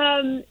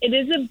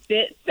is a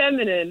bit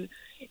feminine.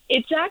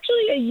 It's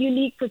actually a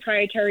unique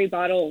proprietary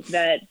bottle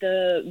that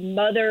the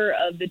mother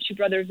of the 2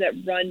 brothers that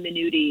run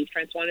Minuti,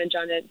 Francois and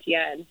Jean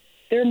Etienne,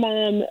 their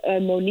mom,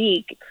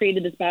 Monique,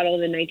 created this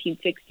bottle in the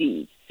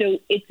 1960s. So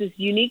it's this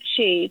unique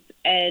shape,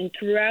 and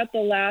throughout the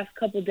last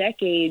couple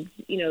decades,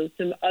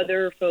 some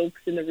other folks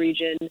in the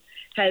region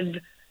have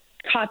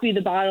copied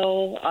the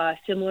bottle,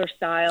 similar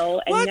style,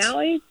 and now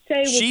I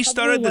say she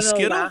started the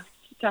Skittle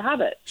to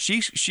have it.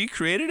 She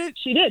created it?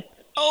 She did.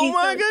 Oh,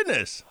 my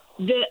goodness.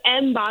 The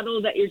M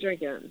bottle that you're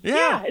drinking.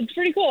 Yeah, it's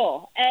pretty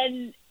cool.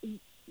 And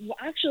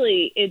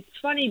actually, it's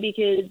funny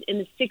because in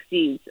the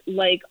 60s,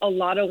 like a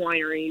lot of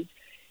wineries,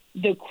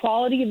 the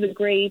quality of the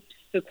grapes,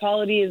 the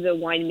quality of the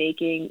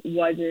winemaking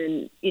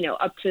wasn't,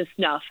 up to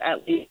snuff,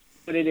 at least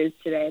what it is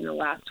today in the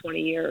last 20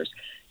 years.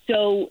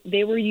 So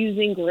they were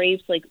using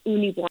grapes like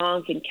Uni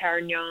Blanc and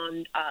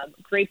Carignan,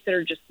 grapes that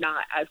are just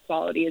not as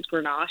quality as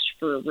Grenache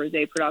for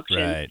rosé production.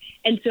 Right.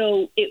 And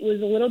so it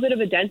was a little bit of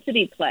a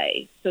density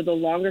play. So the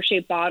longer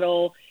shaped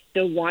bottle,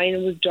 the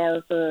wine was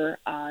darker,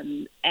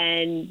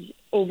 and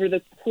over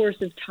the course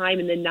of time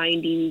in the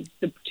 90s,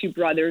 the 2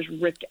 brothers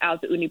ripped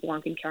out the Uni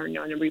Blanc and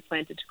Carignan and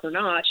replanted to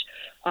Grenache.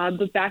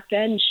 But back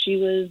then, she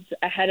was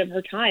ahead of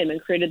her time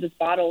and created this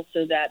bottle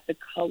so that the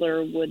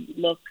color would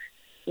look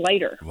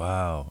lighter.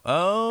 Wow.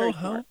 Oh,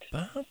 how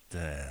about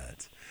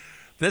that?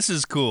 This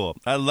is cool.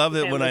 I love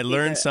it when I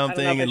learn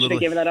something. I should have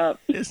given that up.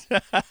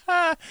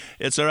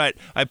 It's all right.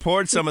 I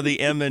poured some of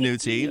the M.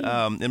 Minuti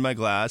in my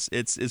glass.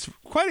 It's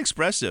quite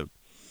expressive.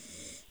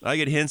 I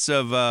get hints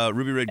of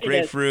ruby red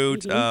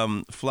grapefruit,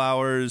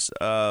 flowers,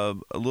 a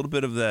little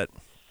bit of that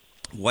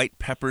white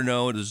pepper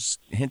note, a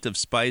hint of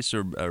spice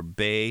or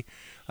bay.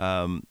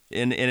 And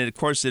of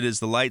course, it is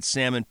the light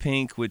salmon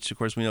pink, which, of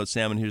course, we know it's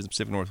salmon here in the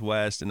Pacific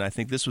Northwest. And I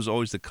think this was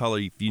always the color.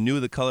 If you knew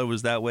the color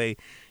was that way,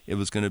 it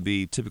was going to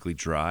be typically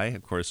dry.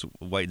 Of course,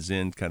 white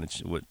zin kind of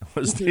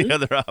was the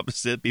other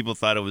opposite. People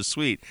thought it was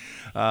sweet.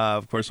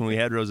 Of course, when we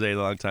had rosé a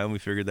long time, we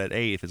figured that,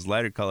 hey, if it's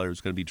lighter color,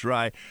 it's going to be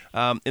dry.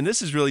 And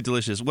this is really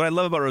delicious. What I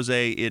love about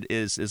rosé, it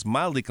is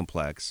mildly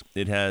complex.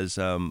 It has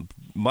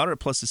moderate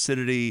plus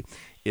acidity.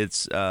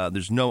 It's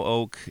there's no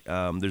oak.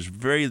 There's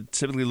very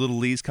typically little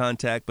lees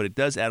contact, but it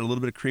does add a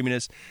little bit of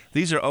creaminess.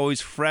 These are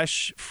always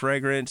fresh,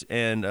 fragrant,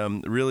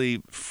 and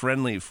really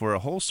friendly for a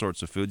whole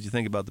sorts of foods. You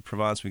think about the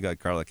Provence, we got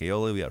garlic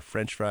aioli, we got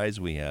French fries,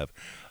 we have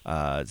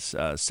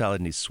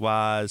salad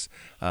niçoise,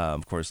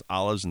 of course,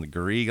 olives and the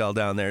garrigue all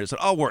down there. So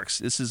it all works.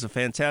 This is a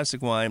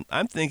fantastic wine.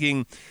 I'm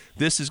thinking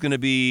this is going to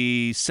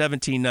be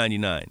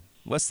 $17.99.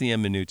 What's the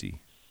M. Minuti?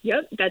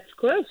 Yep, that's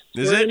close.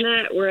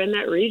 We're in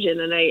that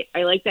region, and I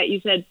like that you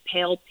said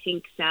pale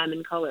pink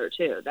salmon color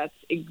too. That's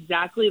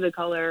exactly the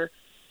color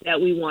that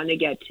we want to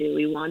get to.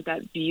 We want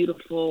that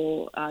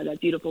beautiful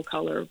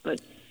color, but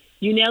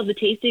You nailed the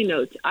tasting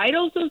notes. I'd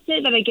also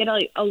say that I get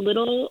a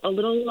little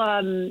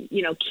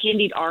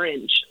candied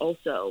orange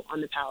also on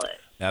the palate.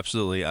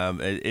 Absolutely.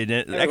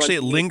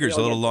 It lingers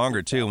a little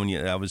longer too.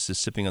 I was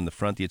just sipping on the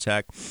front, the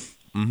Attack.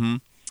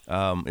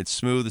 It's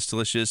smooth, it's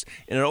delicious,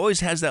 and it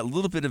always has that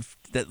little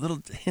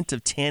hint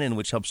of tannin,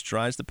 which helps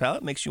dries the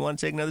palate, makes you want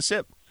to take another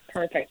sip.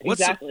 Perfect.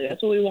 Exactly.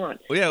 That's what we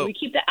want. Well, yeah. We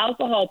keep the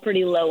alcohol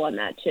pretty low on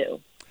that too.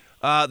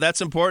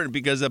 That's important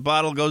because the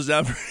bottle goes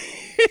down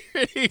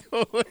pretty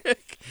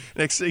quick.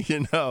 Next thing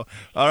you know.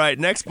 All right,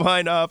 next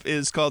wine up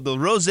is called the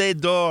Rosé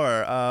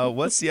d'Or.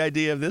 What's the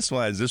idea of this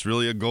wine? Is this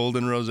really a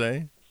golden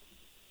rosé?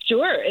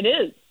 Sure, it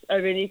is. I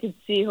mean, you can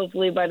see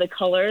hopefully by the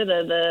color,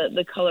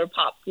 the color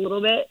pops a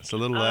little bit. It's a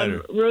little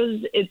lighter.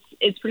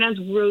 It's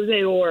pronounced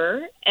Rosé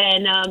d'Or,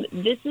 and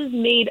this is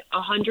made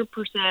 100%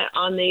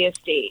 on the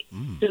estate.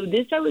 So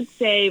this, I would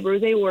say,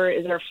 Rosé d'Or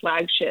is our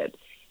flagship.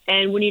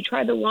 And when you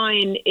try the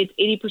wine, it's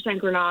 80%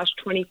 Grenache,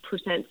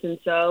 20%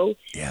 Cinsault.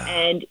 Yeah.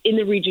 And in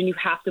the region, you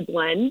have to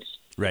blend.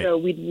 Right. So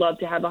we'd love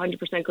to have 100%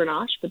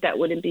 Grenache, but that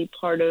wouldn't be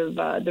part of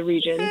the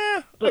region.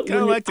 Yeah, but I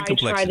kind of like the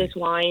complexity. I try this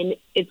wine,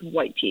 it's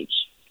white peach.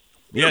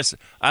 Yes,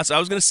 I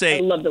was going to say.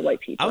 I love the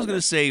white peach. I was going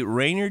to say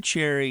Rainier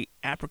cherry,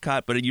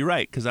 apricot, but you're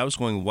right because I was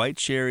going white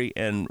cherry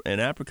and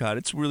apricot.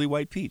 It's really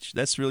white peach.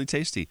 That's really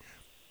tasty.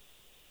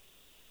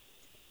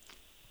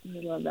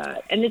 I love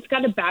that, and it's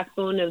got a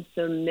backbone of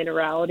some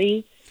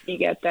minerality. You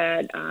get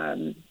that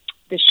the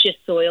schist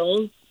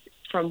soils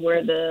from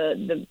where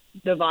the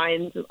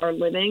vines are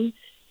living.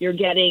 You're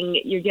getting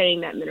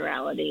that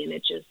minerality, and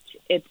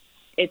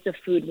it's a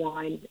food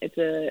wine.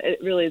 It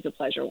really is a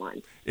pleasure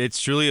wine.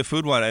 It's truly a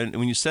food wine. And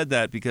when you said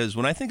that, because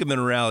when I think of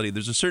minerality,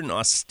 there's a certain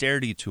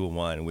austerity to a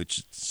wine,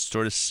 which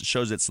sort of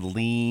shows it's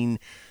lean,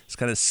 it's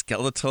kind of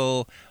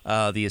skeletal.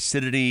 The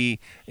acidity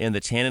and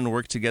the tannin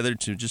work together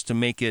to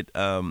make it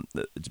to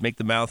make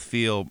the mouth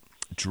feel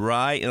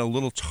dry and a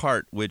little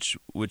tart, which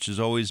is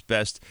always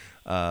best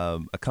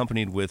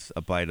accompanied with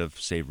a bite of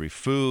savory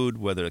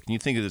food. Can you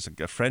think of this like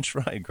a French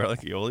fry,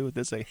 garlic aioli with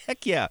this? Like,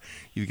 heck yeah!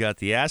 You've got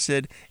the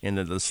acid and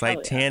the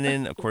slight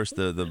tannin, of course,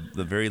 the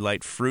very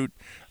light fruit,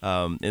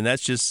 and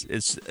that's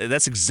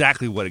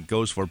exactly what it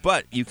goes for.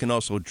 But you can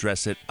also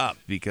dress it up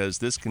because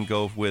this can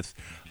go with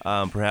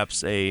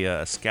perhaps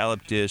a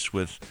scallop dish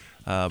with.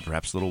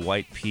 Perhaps a little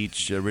white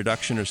peach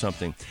reduction or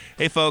something.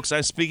 Hey, folks,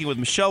 I'm speaking with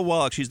Michelle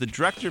Wallach. She's the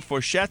director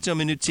for Chateau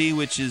Minuty,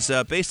 which is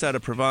based out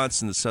of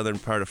Provence in the southern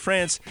part of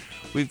France.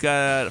 We've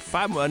got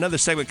another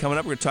segment coming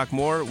up. We're going to talk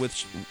more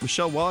with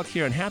Michelle Wallach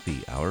here on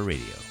Happy Hour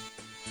Radio.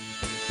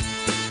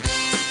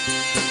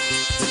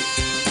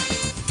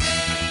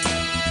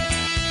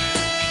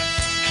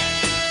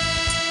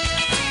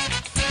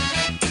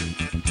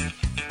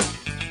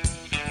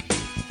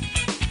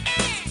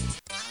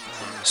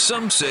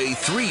 Some say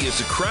 3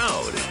 is a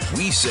crowd.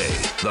 We say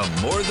the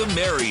more the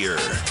merrier.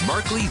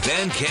 Markley,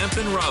 Van Camp,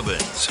 and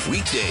Robbins.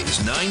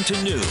 Weekdays 9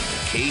 to noon.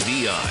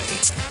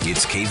 KVI.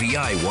 It's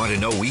KVI Want to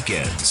Know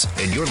Weekends.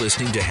 And you're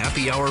listening to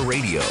Happy Hour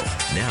Radio.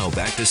 Now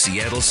back to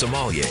Seattle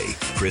sommelier,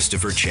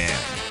 Christopher Chan.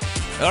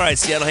 All right,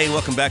 Seattle. Hey,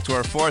 welcome back to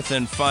our fourth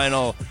and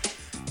final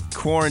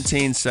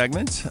quarantine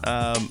segment.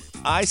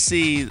 I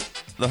see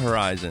the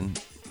horizon.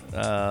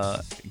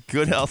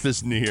 Good health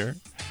is near.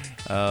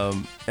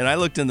 And I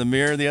looked in the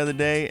mirror the other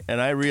day,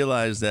 and I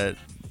realized that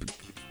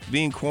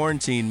being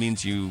quarantined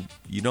means you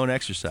don't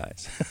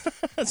exercise.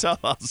 That's all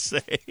I'll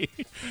say.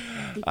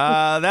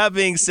 That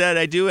being said,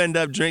 I do end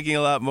up drinking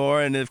a lot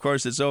more, and of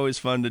course, it's always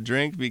fun to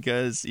drink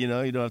because you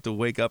don't have to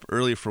wake up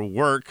early for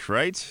work,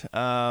 right?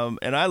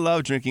 And I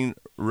love drinking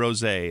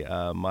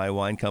rosé. My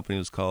wine company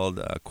was called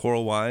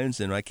Coral Wines,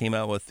 and I came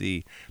out with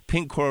the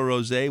Pink Coral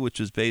Rosé, which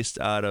was based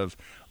out of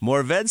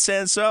Mourvedre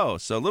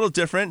Cinsault. So a little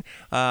different.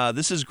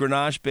 This is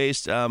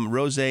Grenache-based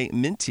Rosé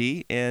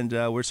Minty, and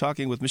we're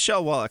talking with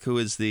Michelle Wallach, who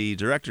is the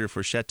director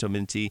for Chateau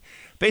Minty,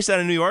 based out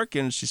of New York,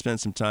 and she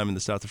spent some time in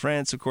the south of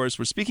France. Of course,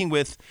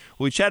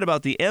 we chat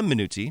about the M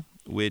Minuty,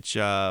 which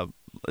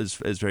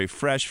is very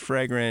fresh,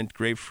 fragrant,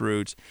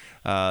 grapefruit.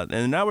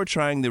 And now we're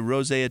trying the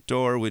Rosé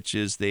d'Or, which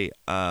is the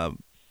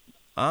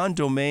En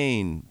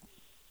Domaine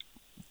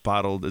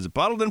bottled. Is it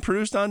bottled and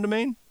produced en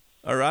Domaine?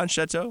 Or en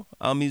Chateau?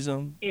 En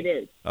Maison? It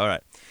is. All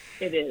right.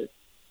 It is.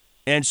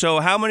 And so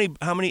how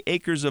many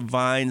acres of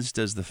vines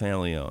does the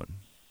family own?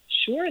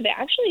 Sure. They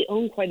actually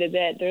own quite a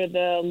bit. They're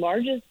the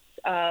largest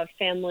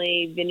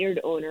family vineyard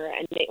owner,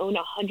 and they own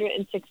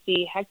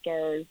 160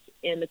 hectares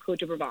in the Côte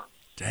de Provence.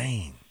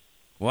 Dang.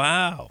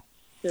 Wow.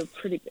 So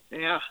pretty good.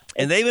 Yeah.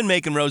 And they've been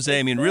making rosé.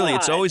 I mean, really,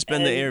 it's always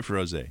been the air for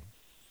rosé.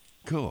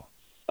 Cool.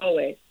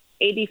 Always.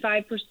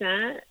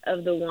 85%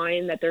 of the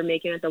wine that they're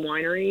making at the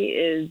winery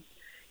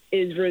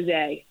is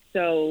rosé.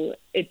 So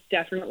it's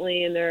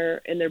definitely in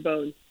their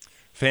bones.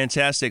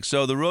 Fantastic.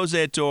 So the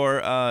Rosé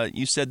d'Or,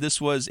 you said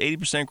this was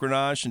 80%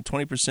 Grenache and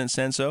 20%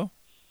 Cinsault?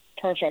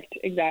 Perfect.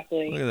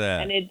 Exactly. Look at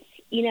that. And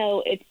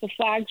it's the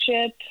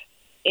flagship.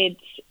 It's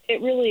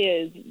It really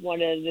is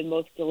one of the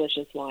most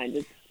delicious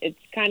wines. It's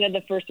kind of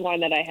the first wine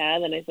that I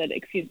had, and I said,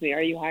 "Excuse me,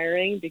 are you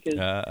hiring? Because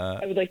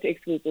I would like to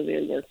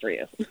exclusively work for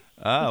you."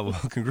 Well,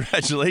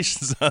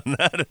 congratulations on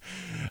that.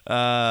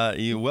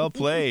 You well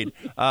played.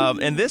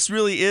 And this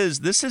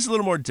is a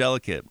little more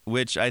delicate,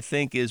 which I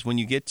think is when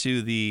you get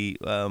to the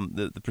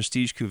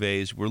prestige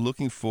cuvées, we're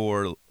looking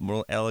for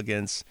more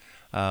elegance.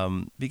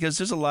 Because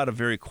there's a lot of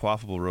very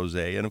quaffable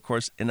rosé, and of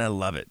course, and I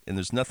love it, and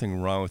there's nothing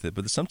wrong with it.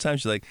 But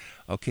sometimes you're like,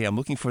 okay, I'm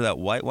looking for that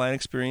white wine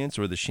experience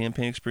or the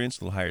champagne experience,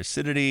 a little higher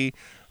acidity,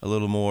 a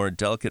little more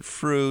delicate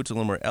fruit, a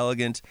little more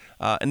elegant,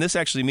 and this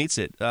actually meets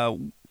it.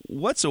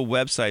 What's a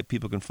website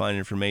people can find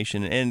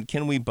information, and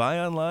can we buy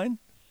online?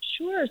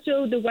 Sure.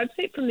 So the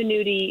website for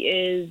Minuti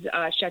is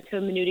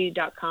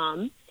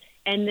chateauminuti.com,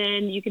 and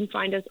then you can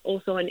find us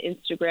also on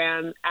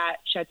Instagram at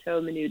Chateau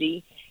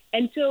Minuti.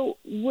 And so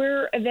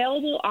we're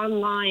available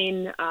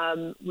online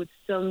with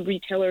some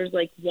retailers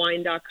like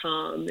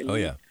wine.com. And,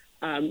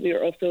 we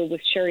are also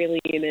with Sherry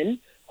Lehman.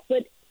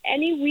 But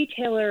any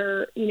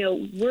retailer,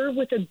 we're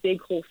with a big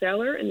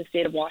wholesaler in the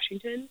state of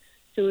Washington.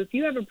 So if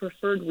you have a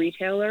preferred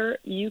retailer,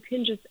 you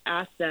can just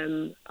ask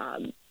them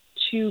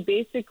to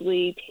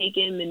basically take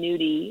in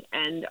Minuti,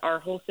 and our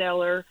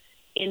wholesaler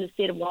in the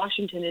state of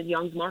Washington is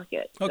Young's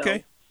Market.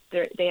 Okay.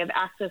 So they have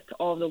access to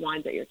all of the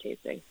wines that you're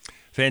tasting.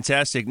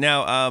 Fantastic.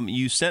 Now,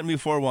 you sent me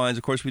 4 wines.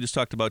 Of course, we just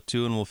talked about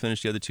 2, and we'll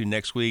finish the other 2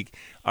 next week.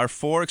 Are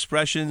 4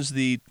 expressions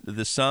the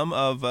sum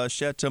of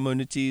Chateau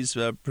Minuti's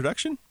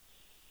production?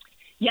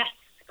 Yes,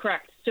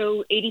 correct.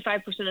 So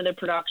 85% of the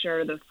production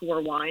are the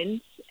 4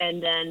 wines,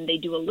 and then they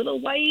do a little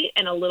white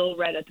and a little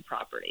red at the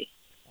property.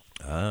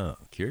 Oh,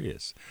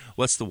 curious.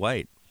 What's the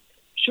white?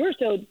 Sure.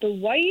 So the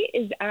white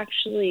is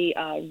actually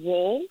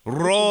Roll.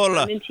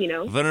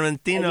 Vermentino. As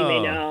you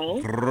may know.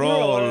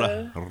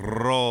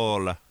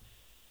 Roll.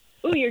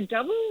 Ooh, your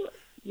double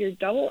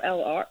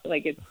LR,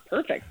 like it's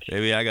perfect.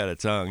 Maybe I got a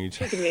tongue.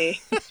 Look at me.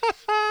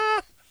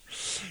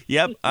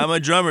 Yep, I'm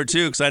a drummer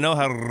too, because I know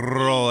how to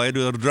roll. I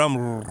do a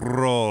drum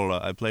roll.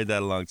 I played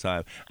that a long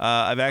time.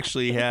 I've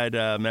actually had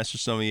Master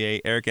Sommelier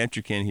Eric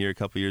Entrikin here a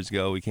couple years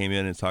ago. We came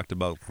in and talked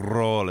about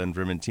roll and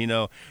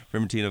Vermentino.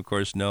 Vermentino, of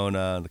course, known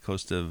on the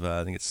coast of,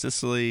 I think it's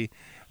Sicily,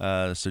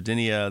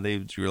 Sardinia. They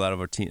drew a lot of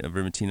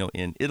Vermentino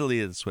in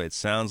Italy. That's the way it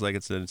sounds like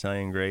it's an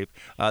Italian grape.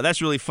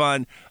 That's really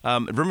fun.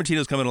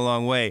 Vermentino's coming a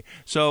long way.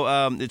 So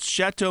it's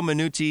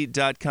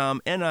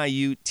chateauminuti.com,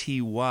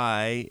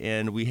 Niuty,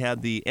 and we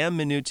have the M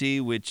Minuti,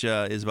 which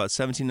is about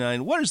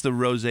 $17.9. What is the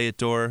Rosé at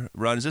door,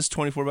 Ron? Is this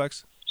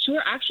 $24?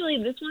 Sure.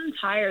 Actually, this one's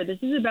higher. This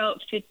is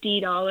about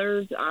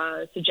 $50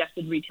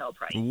 suggested retail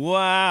price.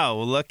 Wow.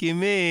 Lucky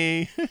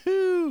me.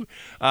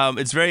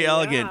 It's very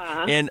elegant.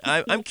 And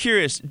I'm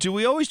curious, do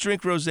we always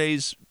drink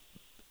rosés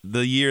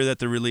the year that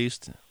they're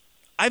released?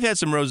 I've had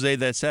some rosé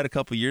that's had a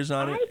couple years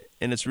on it,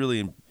 and it's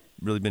really,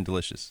 really been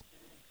delicious.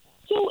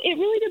 So it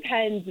really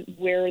depends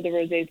where the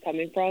rosé is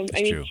coming from.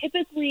 That's true.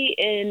 Typically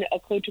in a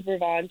Côte de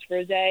Provence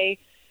rosé,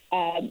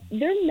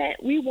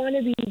 we want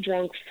to be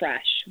drunk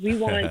fresh. We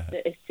want the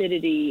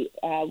acidity.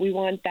 We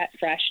want that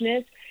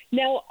freshness.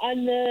 Now,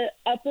 on the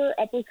upper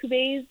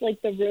cuvées,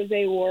 like the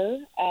Rosé Or,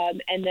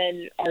 and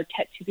then our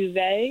Tête de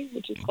Cuvée,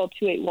 which is called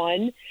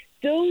 281,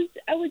 those,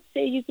 I would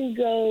say you can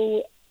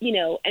go,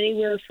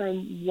 anywhere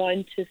from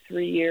 1 to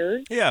 3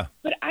 years. Yeah.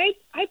 But I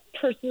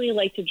personally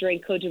like to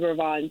drink Côte de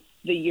Provence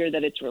the year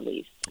that it's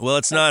released. Well,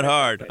 it's not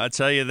hard. I'll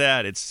tell you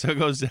that. It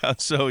goes down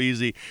so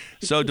easy,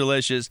 so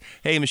delicious.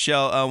 Hey,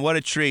 Michelle, what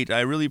a treat.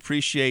 I really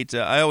appreciate,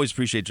 I always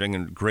appreciate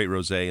drinking great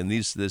rosé, and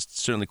this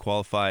certainly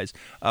qualifies.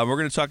 We're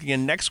going to talk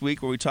again next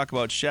week where we talk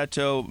about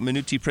Chateau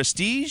Minuti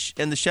Prestige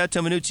and the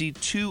Chateau Minuti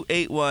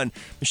 281.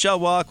 Michelle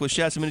Wallach with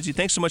Chateau Minuti,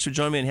 thanks so much for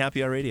joining me on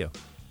Happy Hour Radio.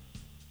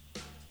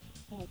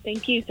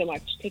 Thank you so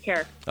much. Take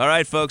care. All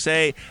right, folks.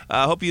 Hey,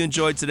 I hope you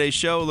enjoyed today's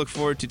show. Look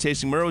forward to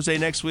tasting more rosé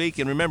next week.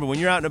 And remember, when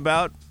you're out and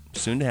about,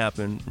 soon to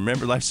happen,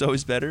 remember life's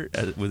always better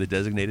with a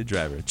designated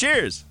driver.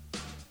 Cheers!